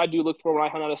 Something that I do look for when I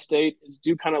hunt out of state is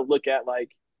do kind of look at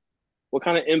like what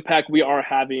kind of impact we are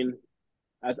having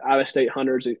as out of state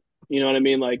hunters. You know what I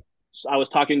mean? Like I was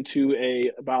talking to a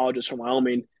biologist from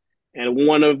Wyoming, And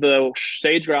one of the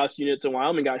sage grouse units in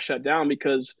Wyoming got shut down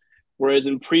because whereas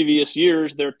in previous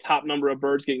years, their top number of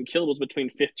birds getting killed was between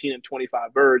 15 and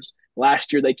 25 birds,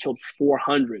 last year they killed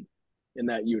 400 in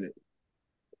that unit.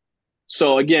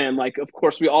 So again, like, of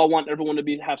course, we all want everyone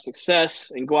to have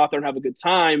success and go out there and have a good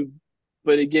time.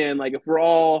 But again, like, if we're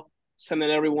all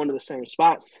sending everyone to the same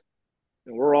spots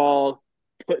and we're all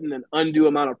putting an undue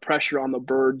amount of pressure on the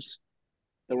birds,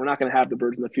 then we're not going to have the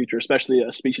birds in the future, especially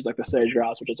a species like the sage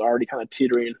grouse, which is already kind of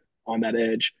teetering on that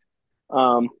edge.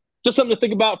 Just something to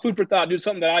think about, food for thought, dude.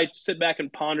 Something that I sit back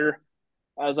and ponder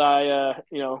as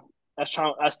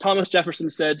as Thomas Jefferson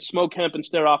said, smoke hemp and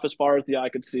stare off as far as the eye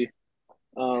could see.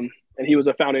 And he was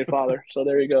a founding father. So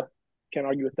there you go. Can't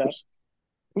argue with that.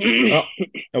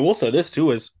 I will say this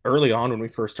too, is early on when we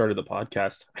first started the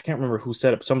podcast, I can't remember who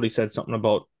said it, but somebody said something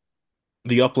about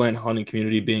the upland hunting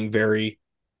community being very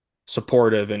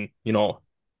supportive, and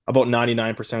about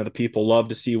 99% of the people love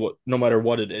to see what, no matter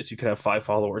what it is. You could have 5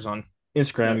 followers on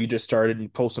Instagram, you just started and you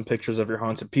post some pictures of your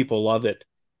hunts and people love it.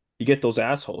 You get those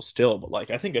assholes still, but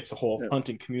like I think it's the whole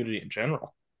hunting community in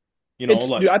general. Dude,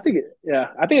 I think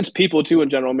it's people too in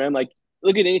general, man. Like,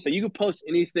 look at anything. You can post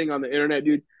anything on the internet,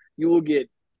 dude. You will get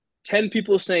 10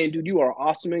 people saying, dude, you are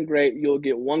awesome and great. You'll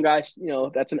get one guy,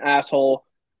 that's an asshole,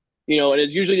 and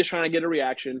it's usually just trying to get a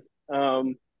reaction. But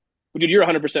dude, you're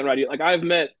 100% right. Like, I've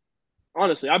met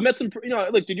some,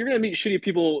 like, dude, you're going to meet shitty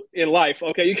people in life.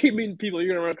 Okay. You keep meeting people,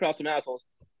 you're going to run across some assholes.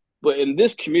 But in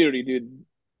this community, dude,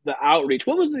 the outreach,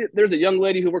 there's a young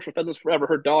lady who works for Pheasants Forever.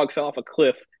 Her dog fell off a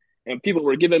cliff and people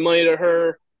were giving money to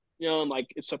her, and like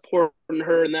supporting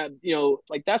her, and that,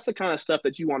 like, that's the kind of stuff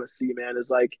that you want to see, man, is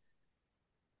like,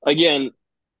 again,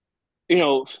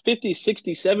 50,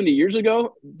 60, 70 years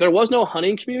ago, there was no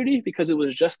hunting community because it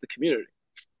was just the community.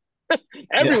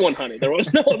 Everyone hunted. There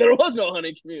was no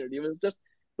hunting community. It was just,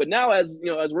 but now as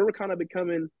we're kind of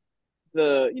becoming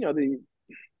the, I don't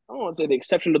want to say the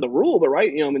exception to the rule, but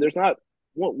right, there's not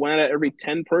one out of every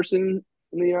 10 person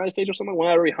in the United States or something, one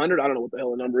out of every 100. I don't know what the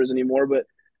hell the number is anymore, but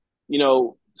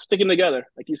sticking together,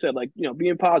 like you said, like,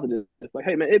 being positive. It's like,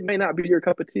 hey man, it may not be your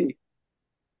cup of tea.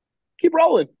 Keep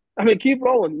rolling. Keep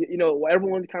rolling.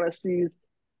 Everyone kind of sees,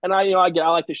 and I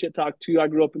like the shit talk too. I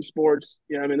grew up in sports.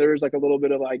 There's like a little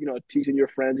bit of like, teaching your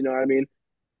friends. You know what I mean?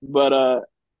 But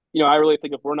I really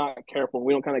think if we're not careful,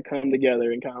 we don't kind of come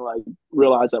together and kind of like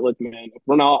realize that, look, man, if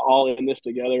we're not all in this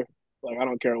together, like, I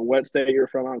don't care what state you're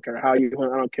from, I don't care how you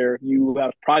hunt, I don't care if you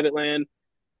have private land,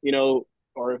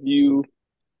 or if you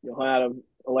hunt out of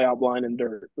a layout blind and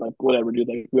dirt, like, whatever, dude.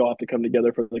 Like, we all have to come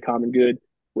together for the common good,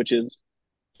 which is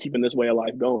keeping this way of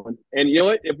life going. And you know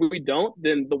what? If we don't,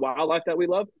 then the wildlife that we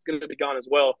love is going to be gone as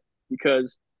well.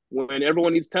 Because when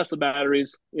everyone needs Tesla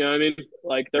batteries, you know what I mean?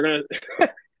 Like, they're going to,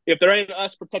 if there ain't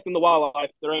us protecting the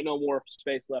wildlife, there ain't no more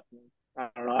space left. I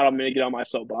don't know. I don't mean to get on my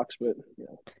soapbox, but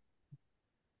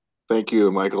Thank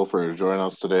you, Michael, for joining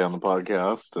us today on the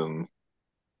podcast. And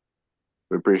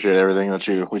we appreciate everything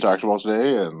that we talked about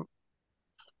today. And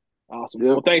awesome. Yep.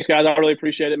 Well, thanks, guys. I really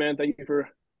appreciate it, man. Thank you for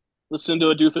listening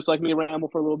to a doofus like me ramble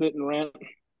for a little bit and rant.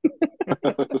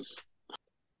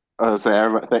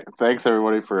 Thanks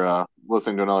everybody for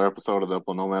listening to another episode of the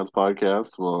Upland Nomads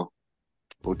podcast.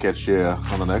 We'll catch you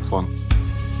on the next one.